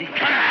crazy?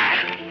 Come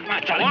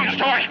on, it's a long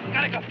story.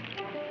 Gotta go.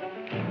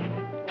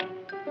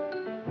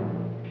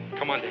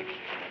 Come on, Davy.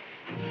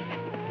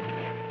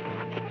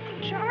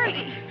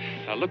 Charlie.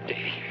 Now, look,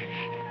 Davy.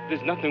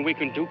 There's nothing we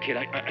can do, kid.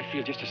 I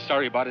feel just as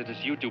sorry about it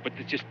as you do, but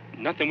there's just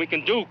nothing we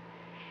can do.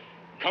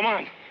 Come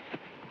on.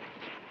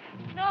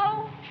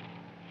 No.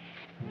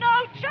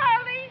 No,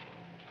 Charlie.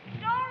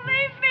 Don't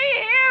leave me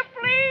here,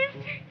 please.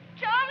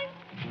 Charlie,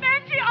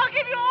 Benji, I'll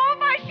give you all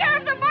my share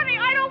of the money.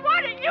 I don't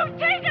want it. You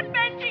take it,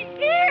 Benji.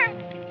 Here.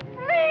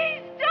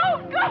 Please,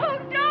 don't go.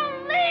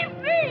 Don't leave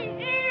me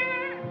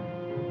here.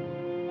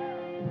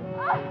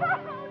 Oh, no.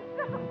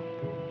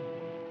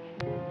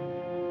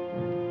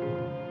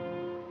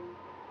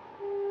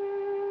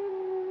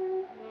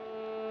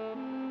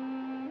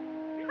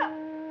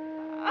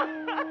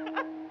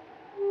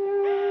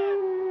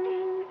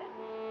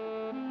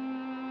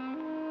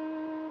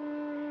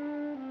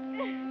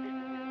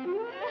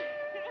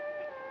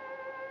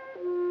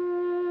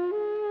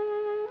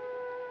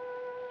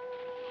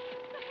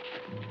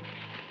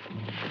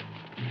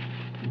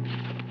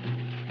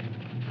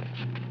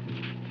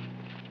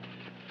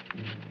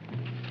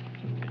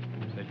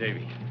 Say,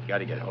 Davy, you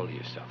gotta get hold of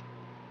yourself.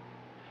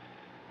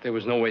 There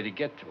was no way to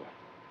get to her.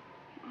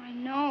 I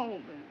know,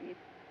 but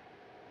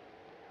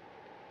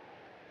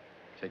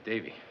Say,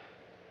 Davy,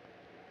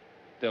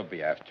 they'll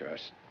be after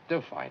us.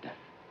 They'll find her.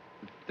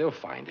 They'll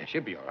find her.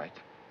 She'll be all right.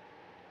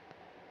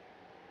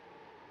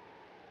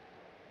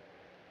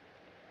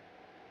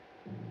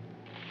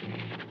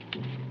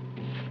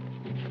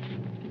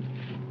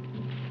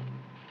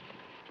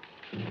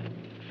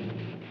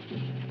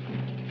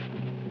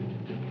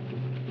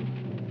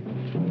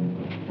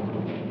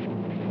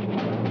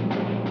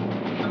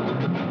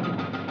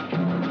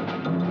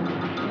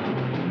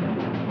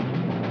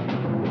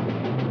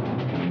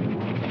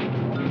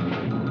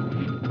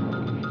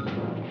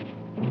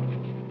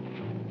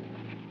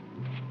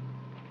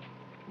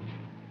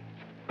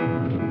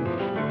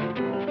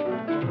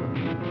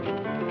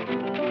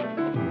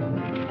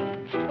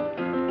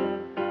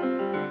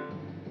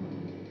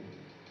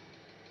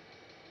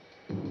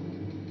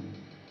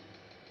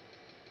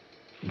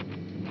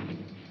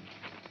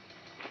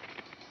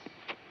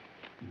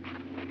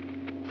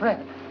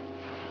 Fred.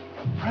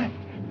 Fred.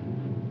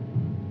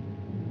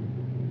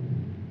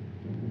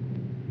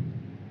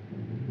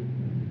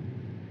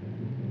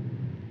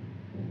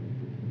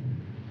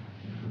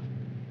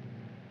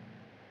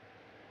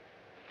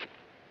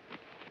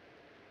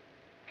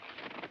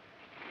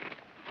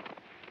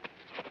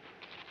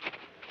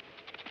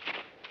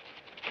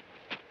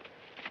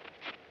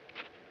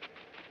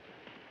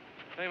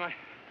 Hey, wait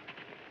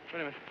a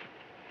minute.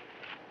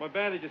 My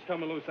bandage is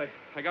coming loose.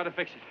 I gotta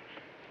fix it.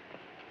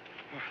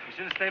 You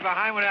should have stayed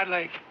behind with that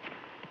leg.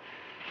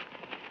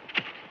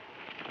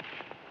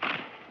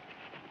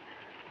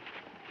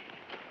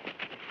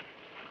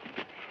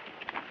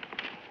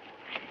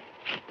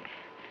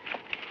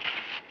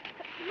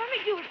 Let me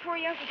do it for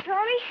you, Uncle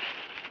Charlie.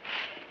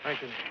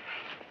 Thank you.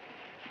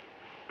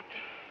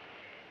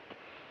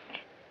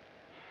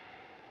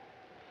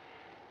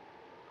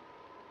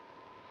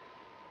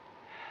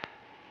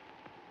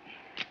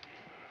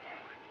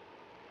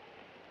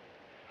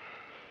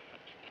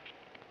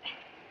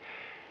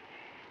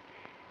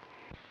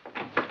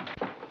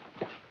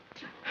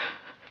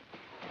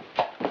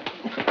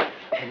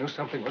 I knew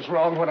something was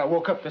wrong when I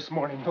woke up this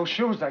morning. Those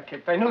shoes I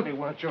kicked, I knew they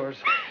weren't yours.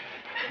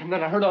 And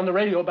then I heard on the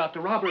radio about the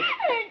robbery.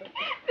 Hank,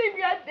 they've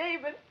got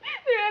David.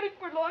 They're headed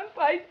for Long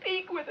Pike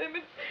Peak with him,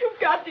 and you've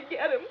got to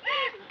get him.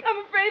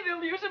 I'm afraid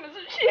they'll use him as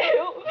a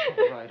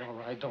shield. All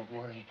right, don't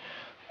worry.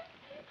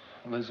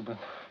 Elizabeth,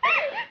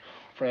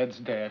 Fred's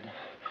dead.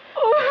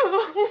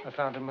 Oh. I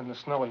found him in the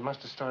snow. He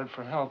must have started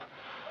for help.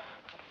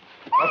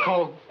 I'll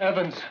call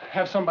Evans,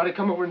 have somebody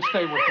come over and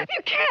stay with him.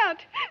 You can't.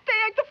 They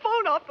yanked the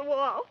phone off the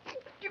wall.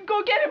 You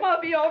go get him,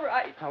 I'll be all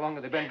right. How long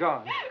have they been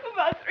gone?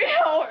 About 3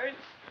 hours.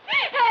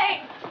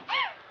 Hank,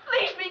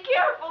 please be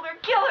careful. They're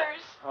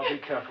killers. I'll be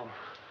careful.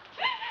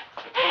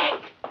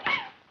 Hank,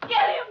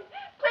 get him.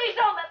 Please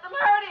don't let them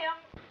hurt him.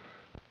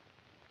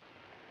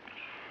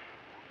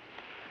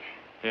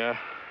 Yeah,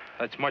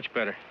 that's much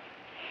better.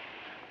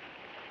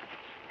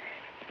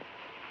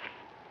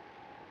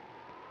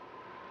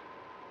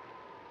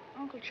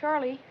 Uncle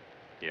Charlie,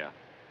 Yeah.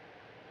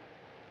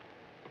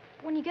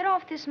 when you get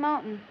off this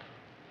mountain,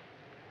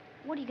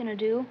 what are you gonna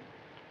do?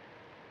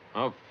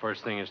 Well,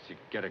 first thing is to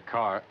get a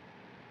car.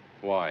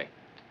 Why?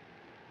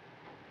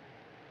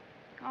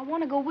 I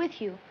want to go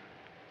with you.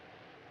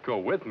 Go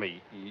with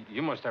me?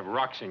 You must have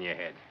rocks in your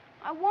head.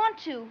 I want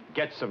to.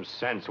 Get some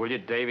sense, will you,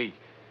 Davy?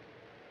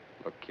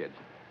 Look, kid,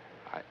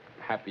 I'm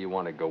happy you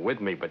want to go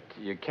with me, but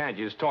you can't.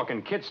 You're just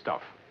talking kid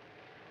stuff.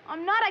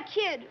 I'm not a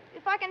kid.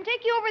 If I can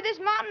take you over this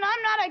mountain,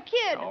 I'm not a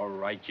kid. All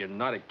right, you're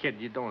not a kid.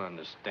 You don't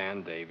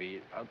understand,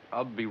 Davy.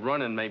 I'll be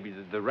running maybe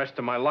the rest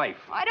of my life.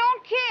 I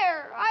don't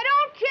care. I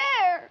don't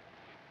care.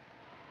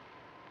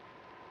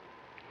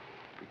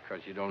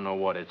 Because you don't know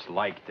what it's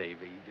like,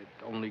 Davy.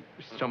 Only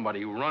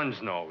somebody who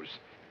runs knows.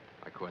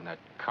 Like when that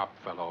cop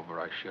fell over,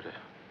 I should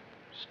have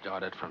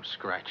started from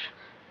scratch.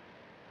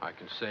 I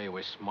can say it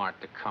was smart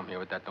to come here,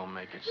 but that don't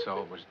make it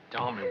so. It was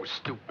dumb, it was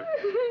stupid.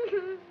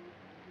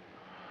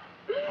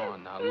 Oh,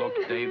 now look,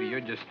 Davy,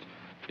 you're just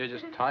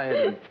tired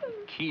and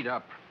keyed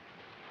up.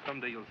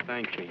 Someday you'll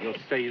thank me. You'll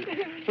say... Who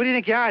do you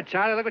think you are,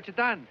 Charlie? Look what you've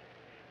done.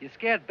 You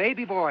scared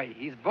baby boy.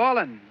 He's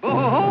bawling.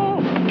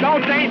 Boo-hoo-hoo!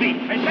 Don't, Davy!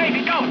 Hey,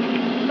 Davy, don't!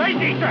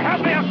 Daisy, to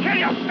help me, I'll kill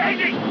you!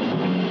 Daisy!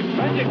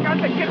 Then you got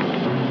to get...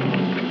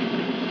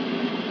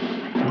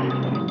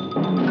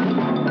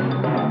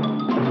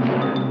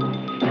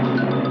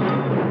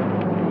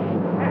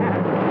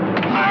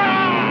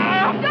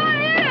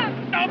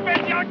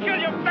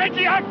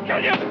 Benji, I'll kill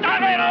you!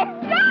 Stop it!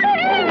 Don't hit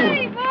him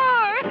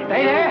anymore!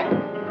 Stay there!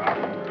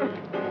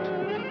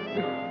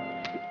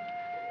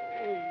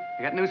 I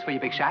got news for you,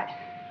 big shot.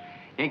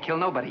 You ain't killed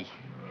nobody.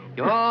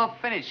 You're all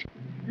finished.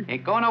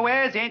 Ain't going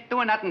nowhere, you ain't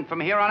doing nothing from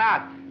here on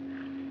out.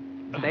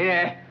 Stay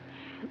there.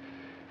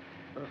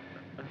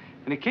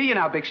 Gonna kill you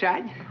now, big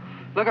shot.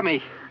 Look at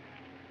me.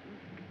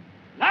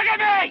 Look at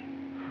me!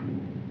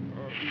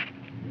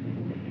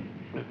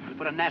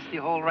 Put a nasty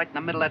hole right in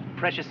the middle of that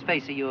precious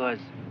face of yours.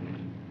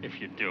 If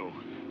you do,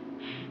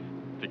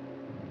 the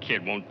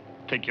kid won't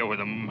take you over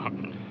the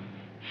mountain.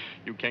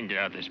 You can't get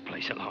out of this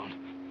place alone.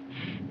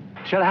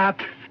 Shut up.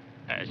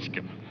 Ask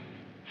him.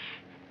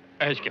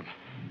 Ask him.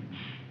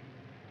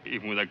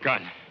 Even with a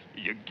gun,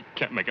 you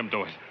can't make him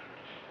do it.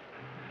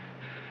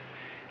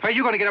 How are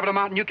you going to get over the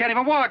mountain? You can't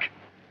even walk.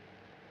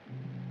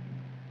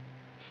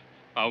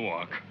 I'll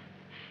walk.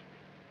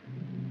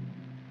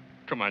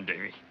 Come on,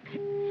 Davy.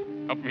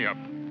 Help me up.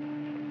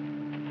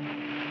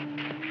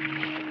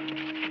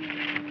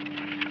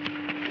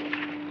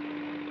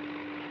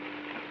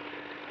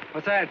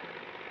 What's that?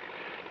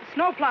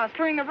 Snowplow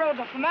strewing the roads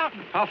up the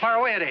mountain. How far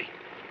away are they?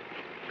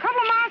 A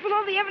couple of miles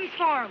below the Evans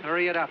farm.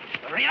 Hurry it up.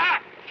 Hurry it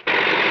up!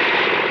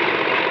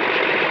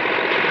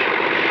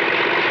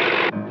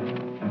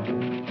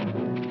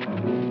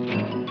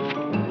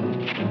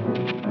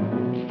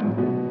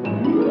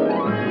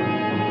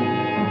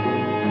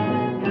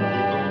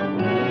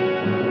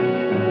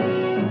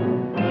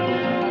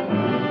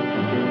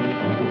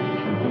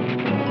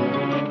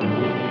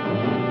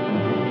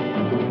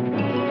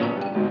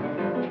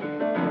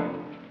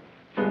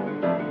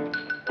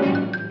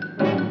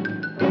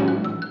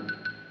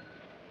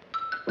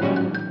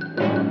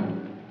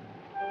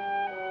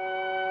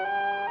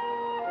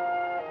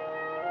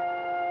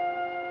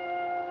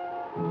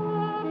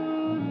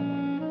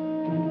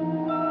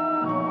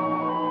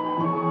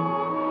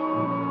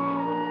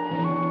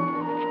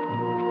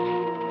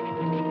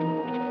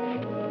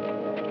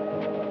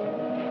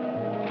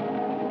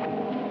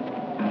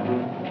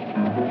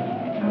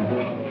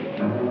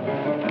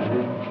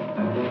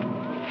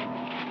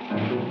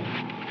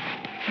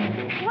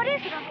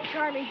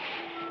 Charlie.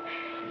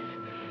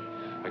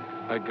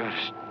 I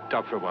gotta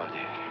stop for a while,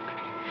 dear.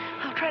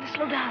 I'll try to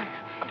slow down.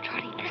 Oh,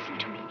 Charlie, listen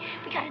to me.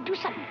 We gotta do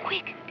something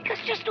quick, because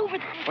just over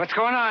there... What's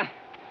going on?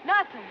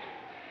 Nothing.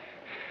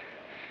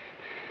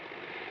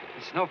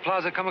 The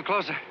snowplows are coming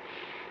closer.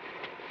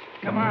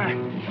 Come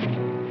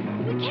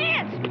on. We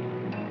can't.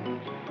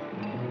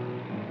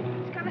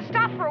 He's gotta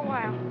stop for a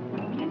while.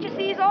 Can't you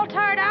see he's all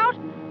tired out?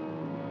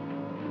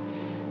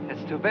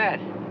 That's too bad.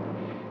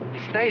 He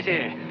stays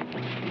here.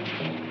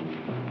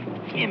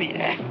 Give me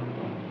that.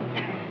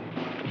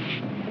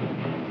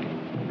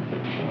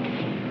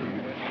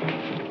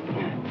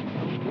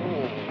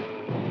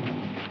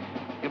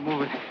 Get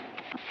moving.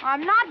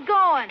 I'm not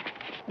going.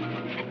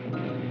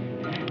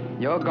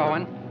 You're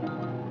going.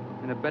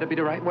 And it better be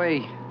the right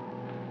way.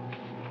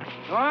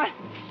 Go on.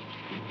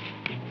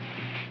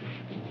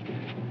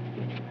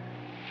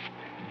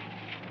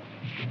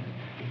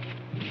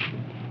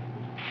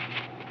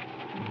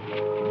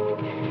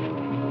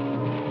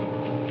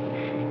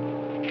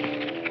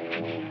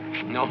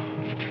 No.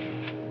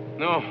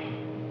 No.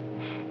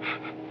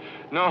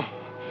 No.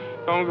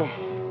 Don't go.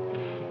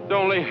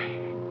 Don't leave.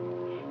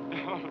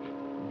 No.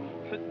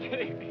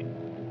 Davy.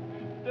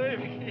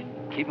 Davy.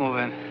 Keep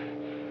moving.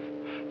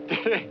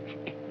 Davy.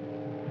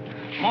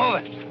 Move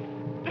it.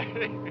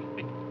 Davy.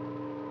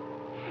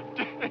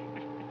 Davy.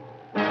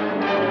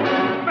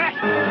 Back!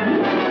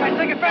 Right,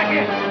 take it back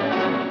here!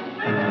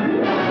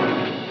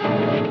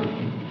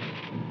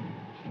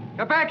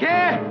 Get back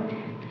here!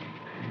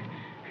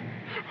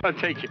 I'll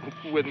take you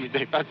with me,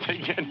 Dave. I'll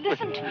take you in.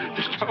 Listen to me.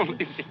 Just don't leave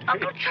me, Dave.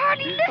 Uncle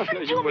Charlie, listen No,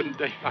 to you me. wouldn't,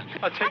 Dave.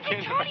 I'll take Uncle you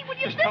in. Charlie, will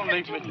you Just don't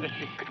listen leave to me, me?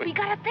 Dave. We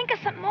gotta think of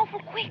something awful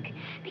quick,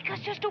 because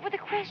just over the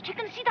crest, you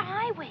can see the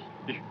highway.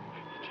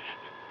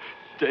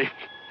 Dave,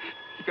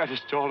 you gotta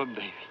stall him,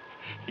 Dave.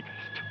 You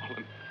gotta stall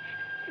him.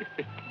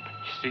 If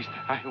he sees the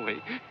highway,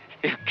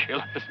 he'll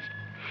kill us.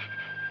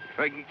 If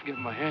I can get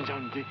my hands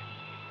on him, Dave.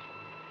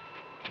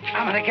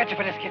 I'm gonna get you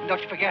for this, kid. Don't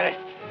you forget it.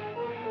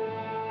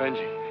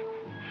 Benji,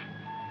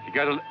 you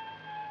gotta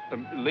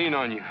lean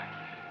on you.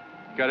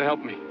 You gotta help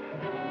me.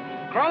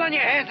 Crawl on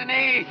your hands and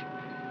knees.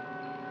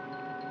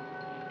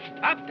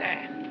 Up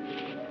there.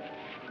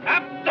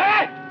 Up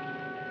there!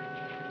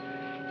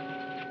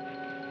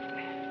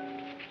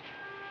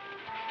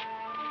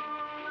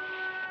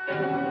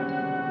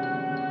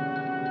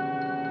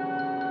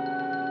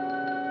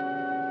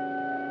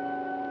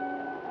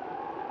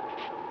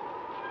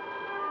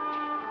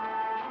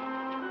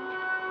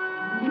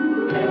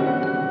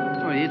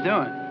 What are you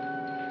doing?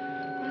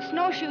 The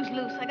snowshoe's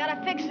loose. I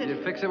gotta fix it.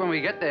 You fix it when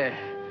we get there.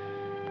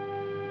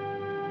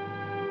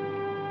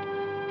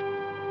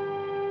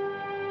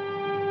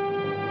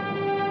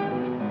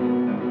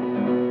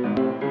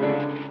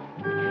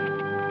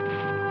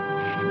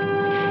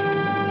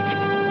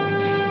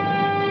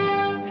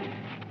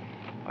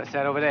 What's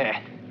that over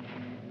there?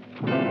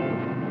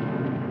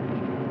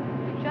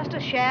 Just a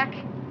shack.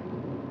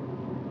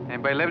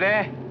 Anybody live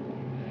there?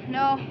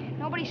 No,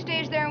 nobody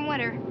stays there in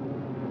winter.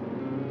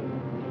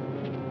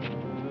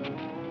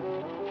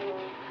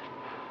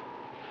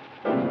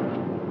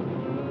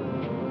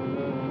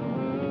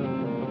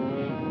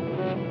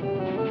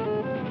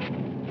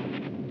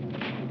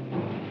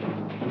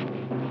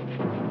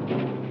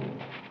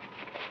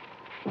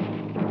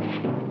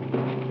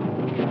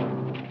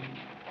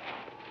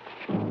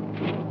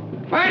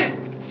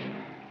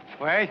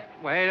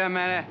 Wait a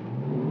minute.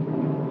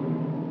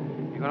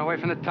 You're going away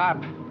from the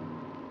top.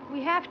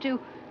 We have to.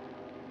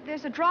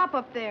 There's a drop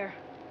up there.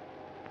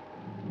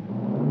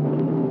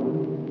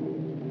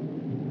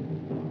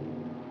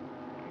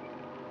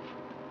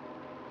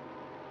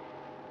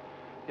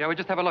 Yeah, we'll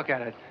just have a look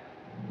at it.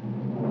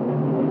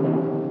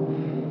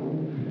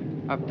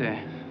 Up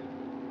there.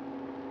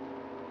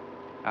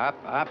 Up,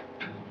 up.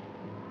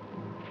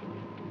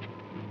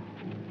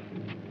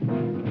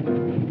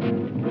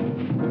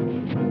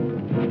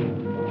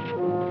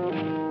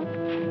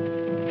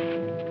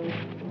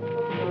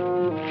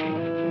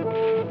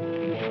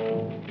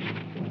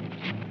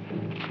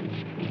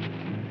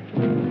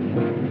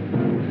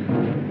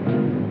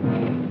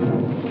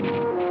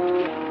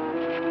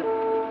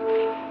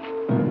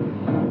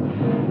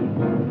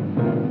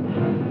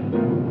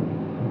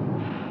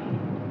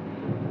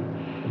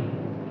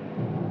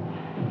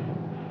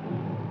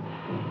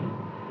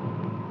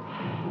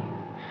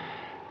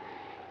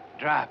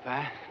 Drop,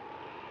 huh?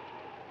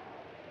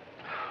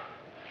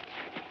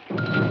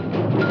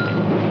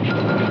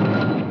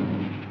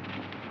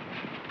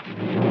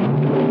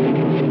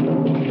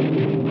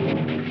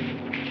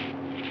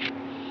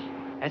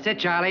 That's it,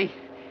 Charlie.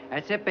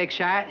 That's it, big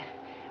shot.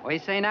 What do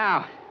you say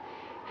now?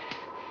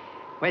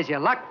 Where's your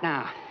luck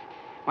now?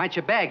 Why don't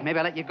you beg? Maybe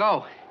I'll let you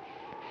go.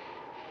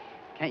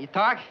 Can't you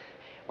talk?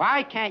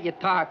 Why can't you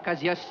talk?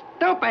 'Cause you're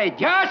stupid.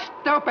 You're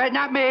stupid,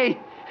 not me.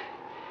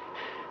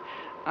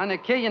 I'm gonna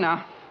kill you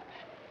now.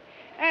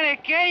 I'm gonna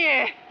kill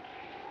you.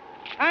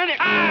 I'm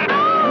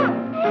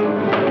gonna...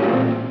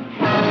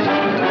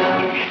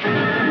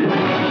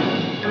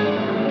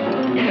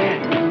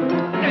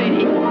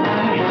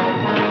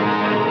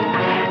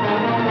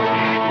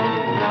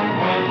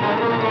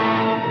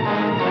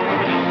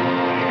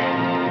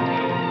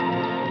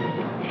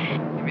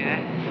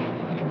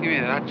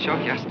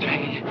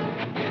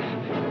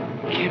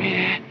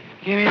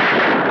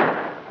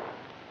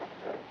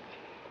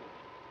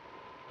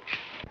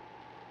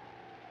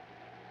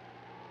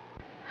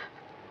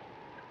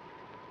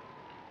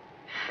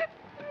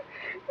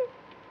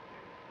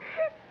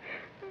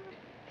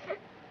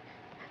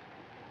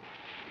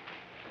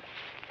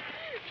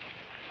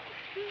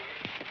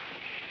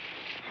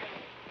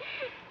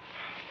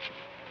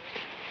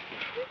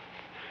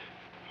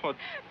 Oh,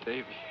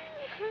 Davy.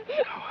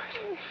 No,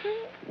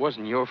 it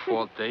wasn't your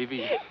fault,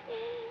 Davy.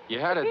 You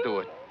had to do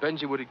it.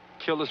 Benji would have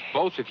killed us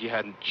both if you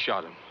hadn't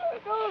shot him. I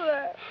know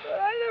that, but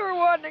I never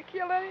wanted to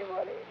kill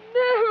anybody.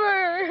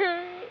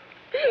 Never.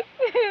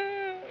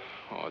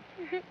 Oh,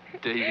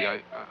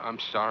 Davy, I'm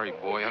sorry,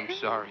 boy. I'm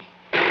sorry.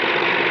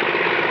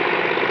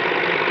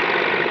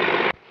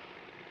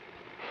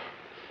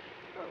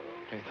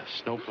 Hey, the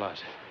snow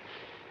plaza.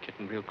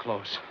 Getting real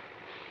close.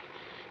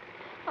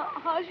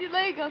 How's your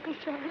leg, Uncle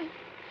Charlie?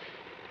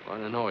 I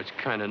don't know. It's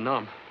kind of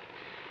numb.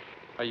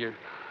 Are you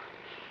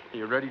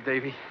ready,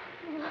 Davy?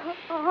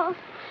 Uh-huh.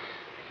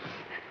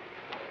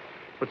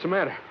 What's the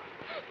matter?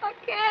 I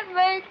can't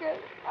make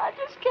it. I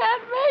just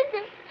can't make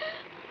it.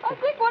 I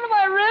think one of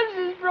my ribs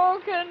is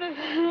broken.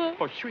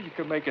 Oh, sure you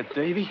can make it,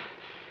 Davy.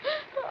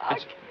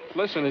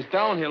 Listen, it's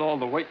downhill all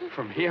the way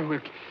from here.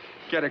 We'll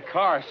get a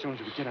car as soon as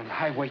we get on the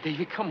highway.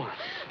 Davy, come on.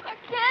 I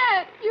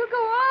can't. You go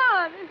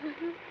on.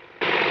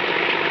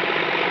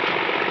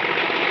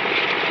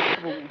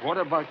 Well, what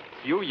about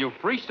you? You'll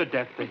freeze to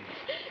death, Davy.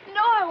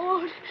 No, I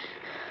won't.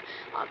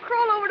 I'll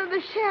crawl over to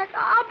the shack.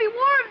 I'll be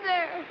warm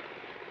there.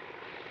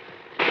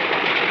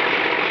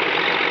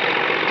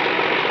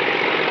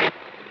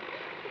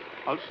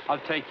 I'll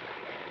take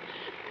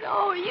you.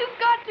 No, you've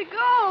got to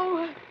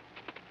go.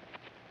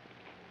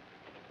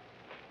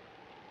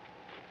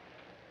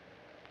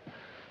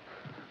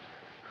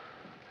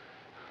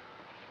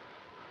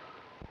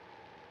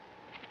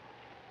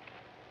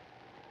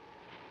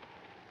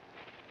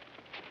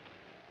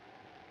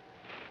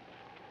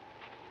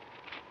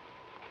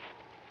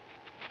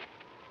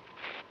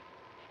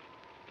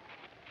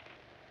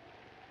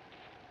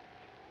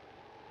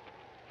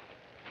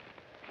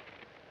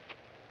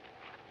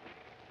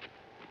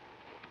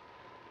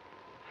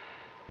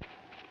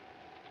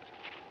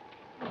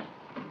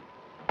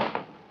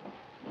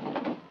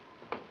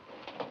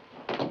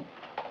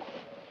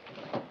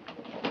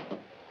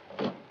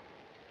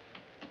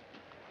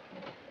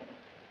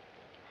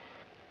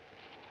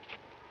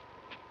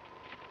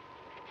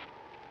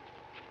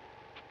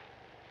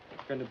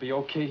 Gonna be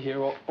okay here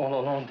all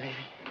alone, Davy?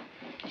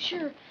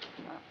 Sure.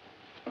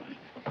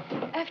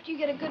 After you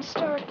get a good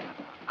start,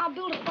 I'll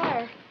build a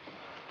fire.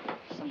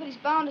 Somebody's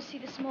bound to see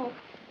the smoke.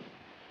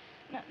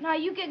 Now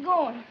you get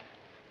going.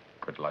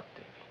 Good luck,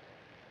 Davy.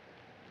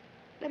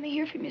 Let me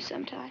hear from you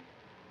sometime.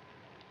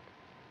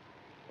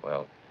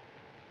 Well,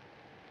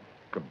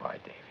 goodbye,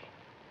 Davy.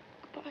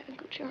 Goodbye,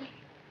 Uncle Charlie.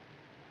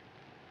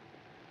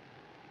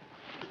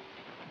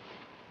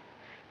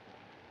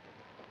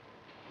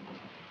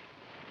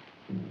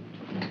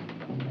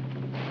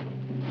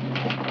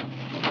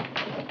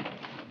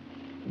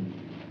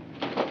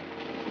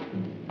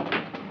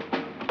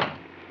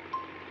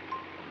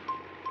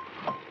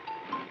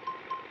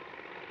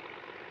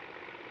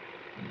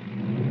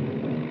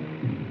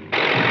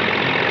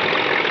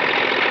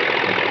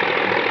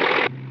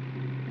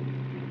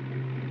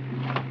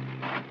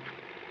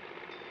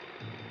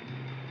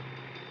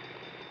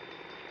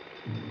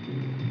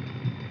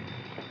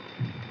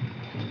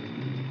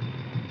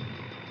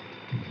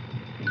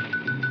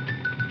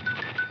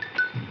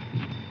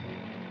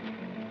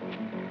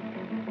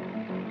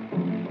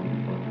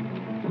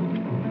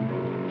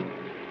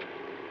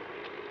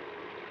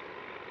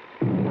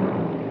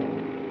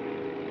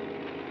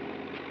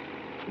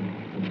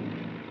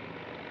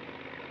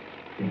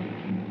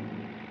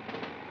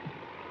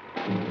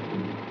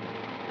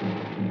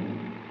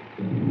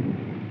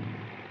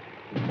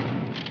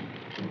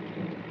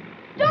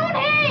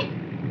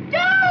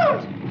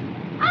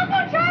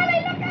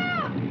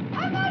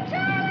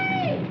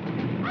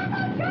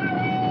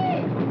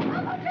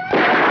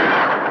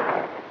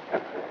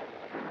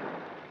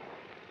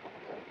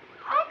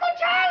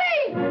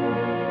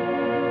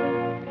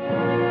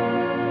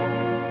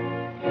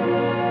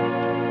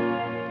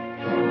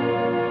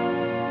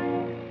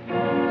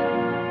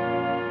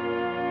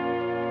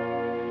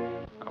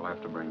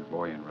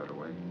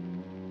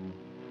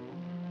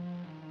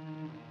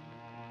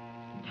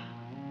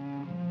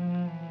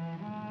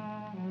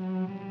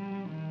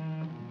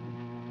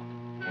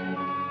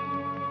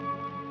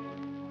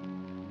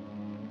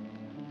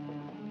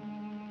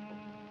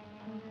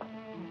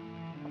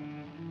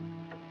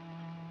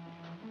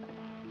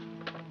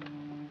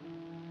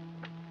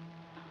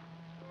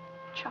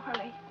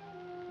 Charlie.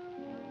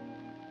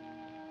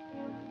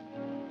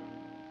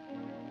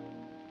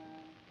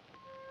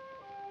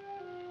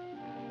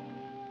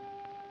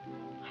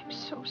 I'm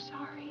so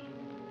sorry.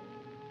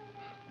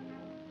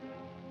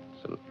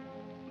 So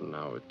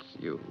now it's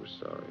you who's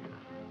sorry.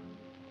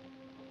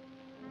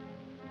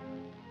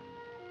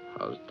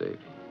 How's Davy?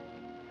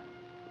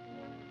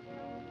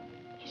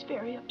 He's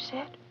very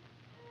upset.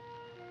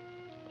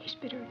 He's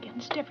bitter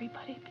against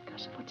everybody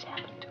because of what's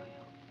happened to you.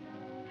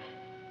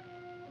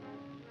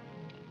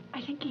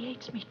 I think he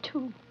hates me,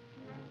 too.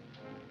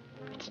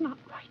 It's not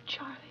right,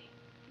 Charlie.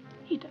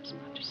 He doesn't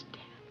understand.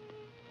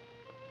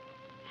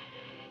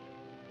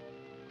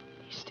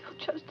 He's still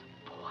just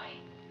a boy.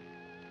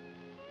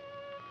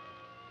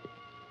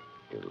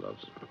 He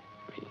loves me.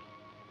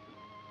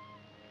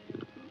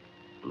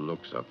 He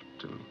looks up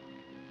to me.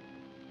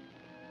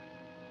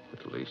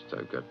 At least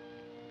I've got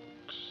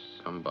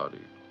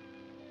somebody.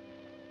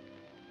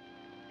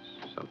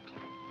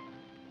 Something.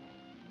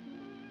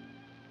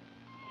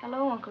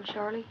 Hello, Uncle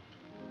Charlie.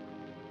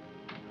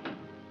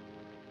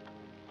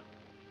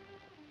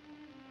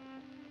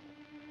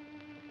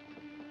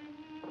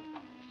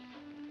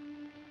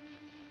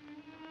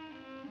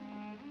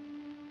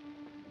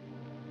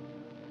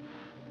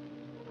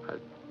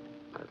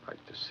 I'd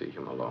like to see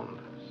him alone.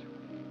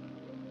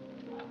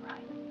 All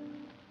right.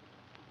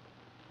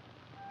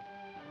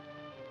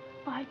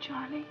 Bye,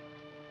 Charlie.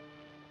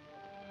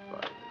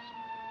 Bye.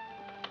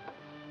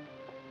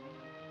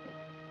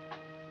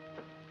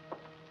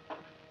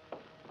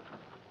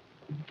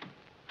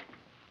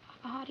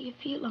 How do you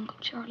feel, Uncle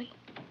Charlie?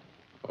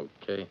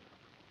 Okay.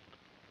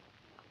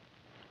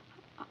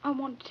 I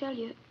want to tell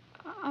you,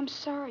 I'm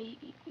sorry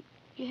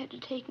you had to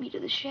take me to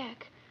the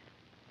shack.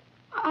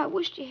 I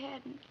wished you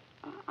hadn't.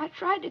 I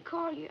tried to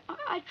call you.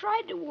 I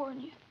tried to warn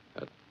you.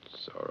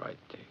 That's all right,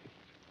 Davy.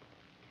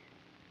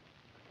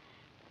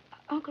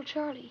 Uncle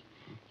Charlie,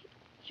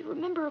 you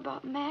remember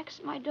about Max,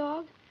 my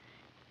dog?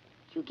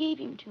 You gave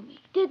him to me,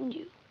 didn't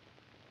you?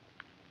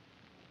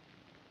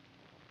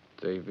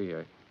 Davy,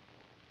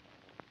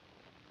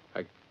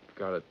 I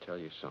gotta tell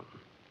you something.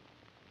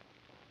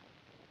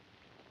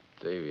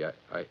 Davy,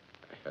 I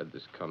had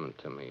this coming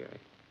to me.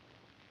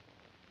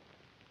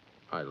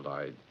 I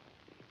lied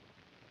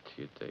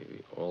to you,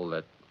 Davy. All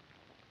that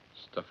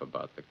stuff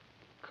about the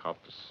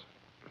cops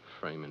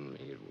framing me,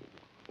 it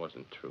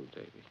wasn't true,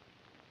 Davy.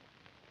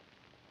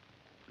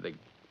 They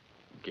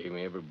gave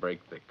me every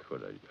break they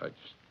could. I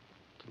just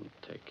didn't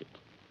take it.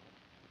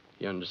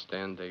 You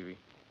understand, Davy?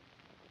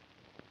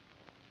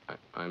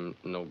 I'm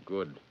no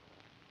good.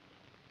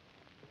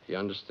 You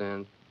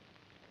understand?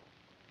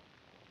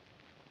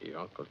 Your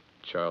Uncle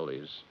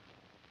Charlie's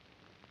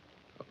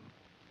a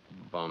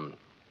bum.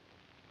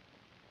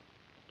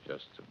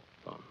 Just a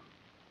bum.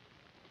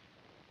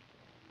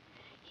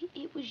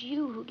 It was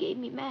you who gave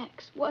me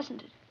Max,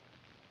 wasn't it?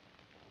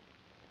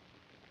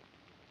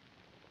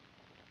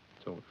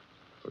 Don't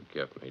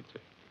forget me, Davy.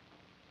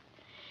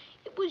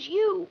 It was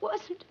you,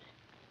 wasn't it?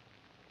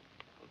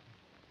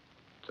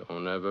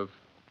 Don't ever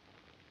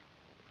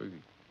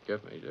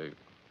forget me, Davy.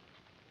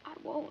 I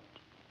won't.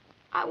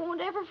 I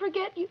won't ever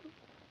forget you.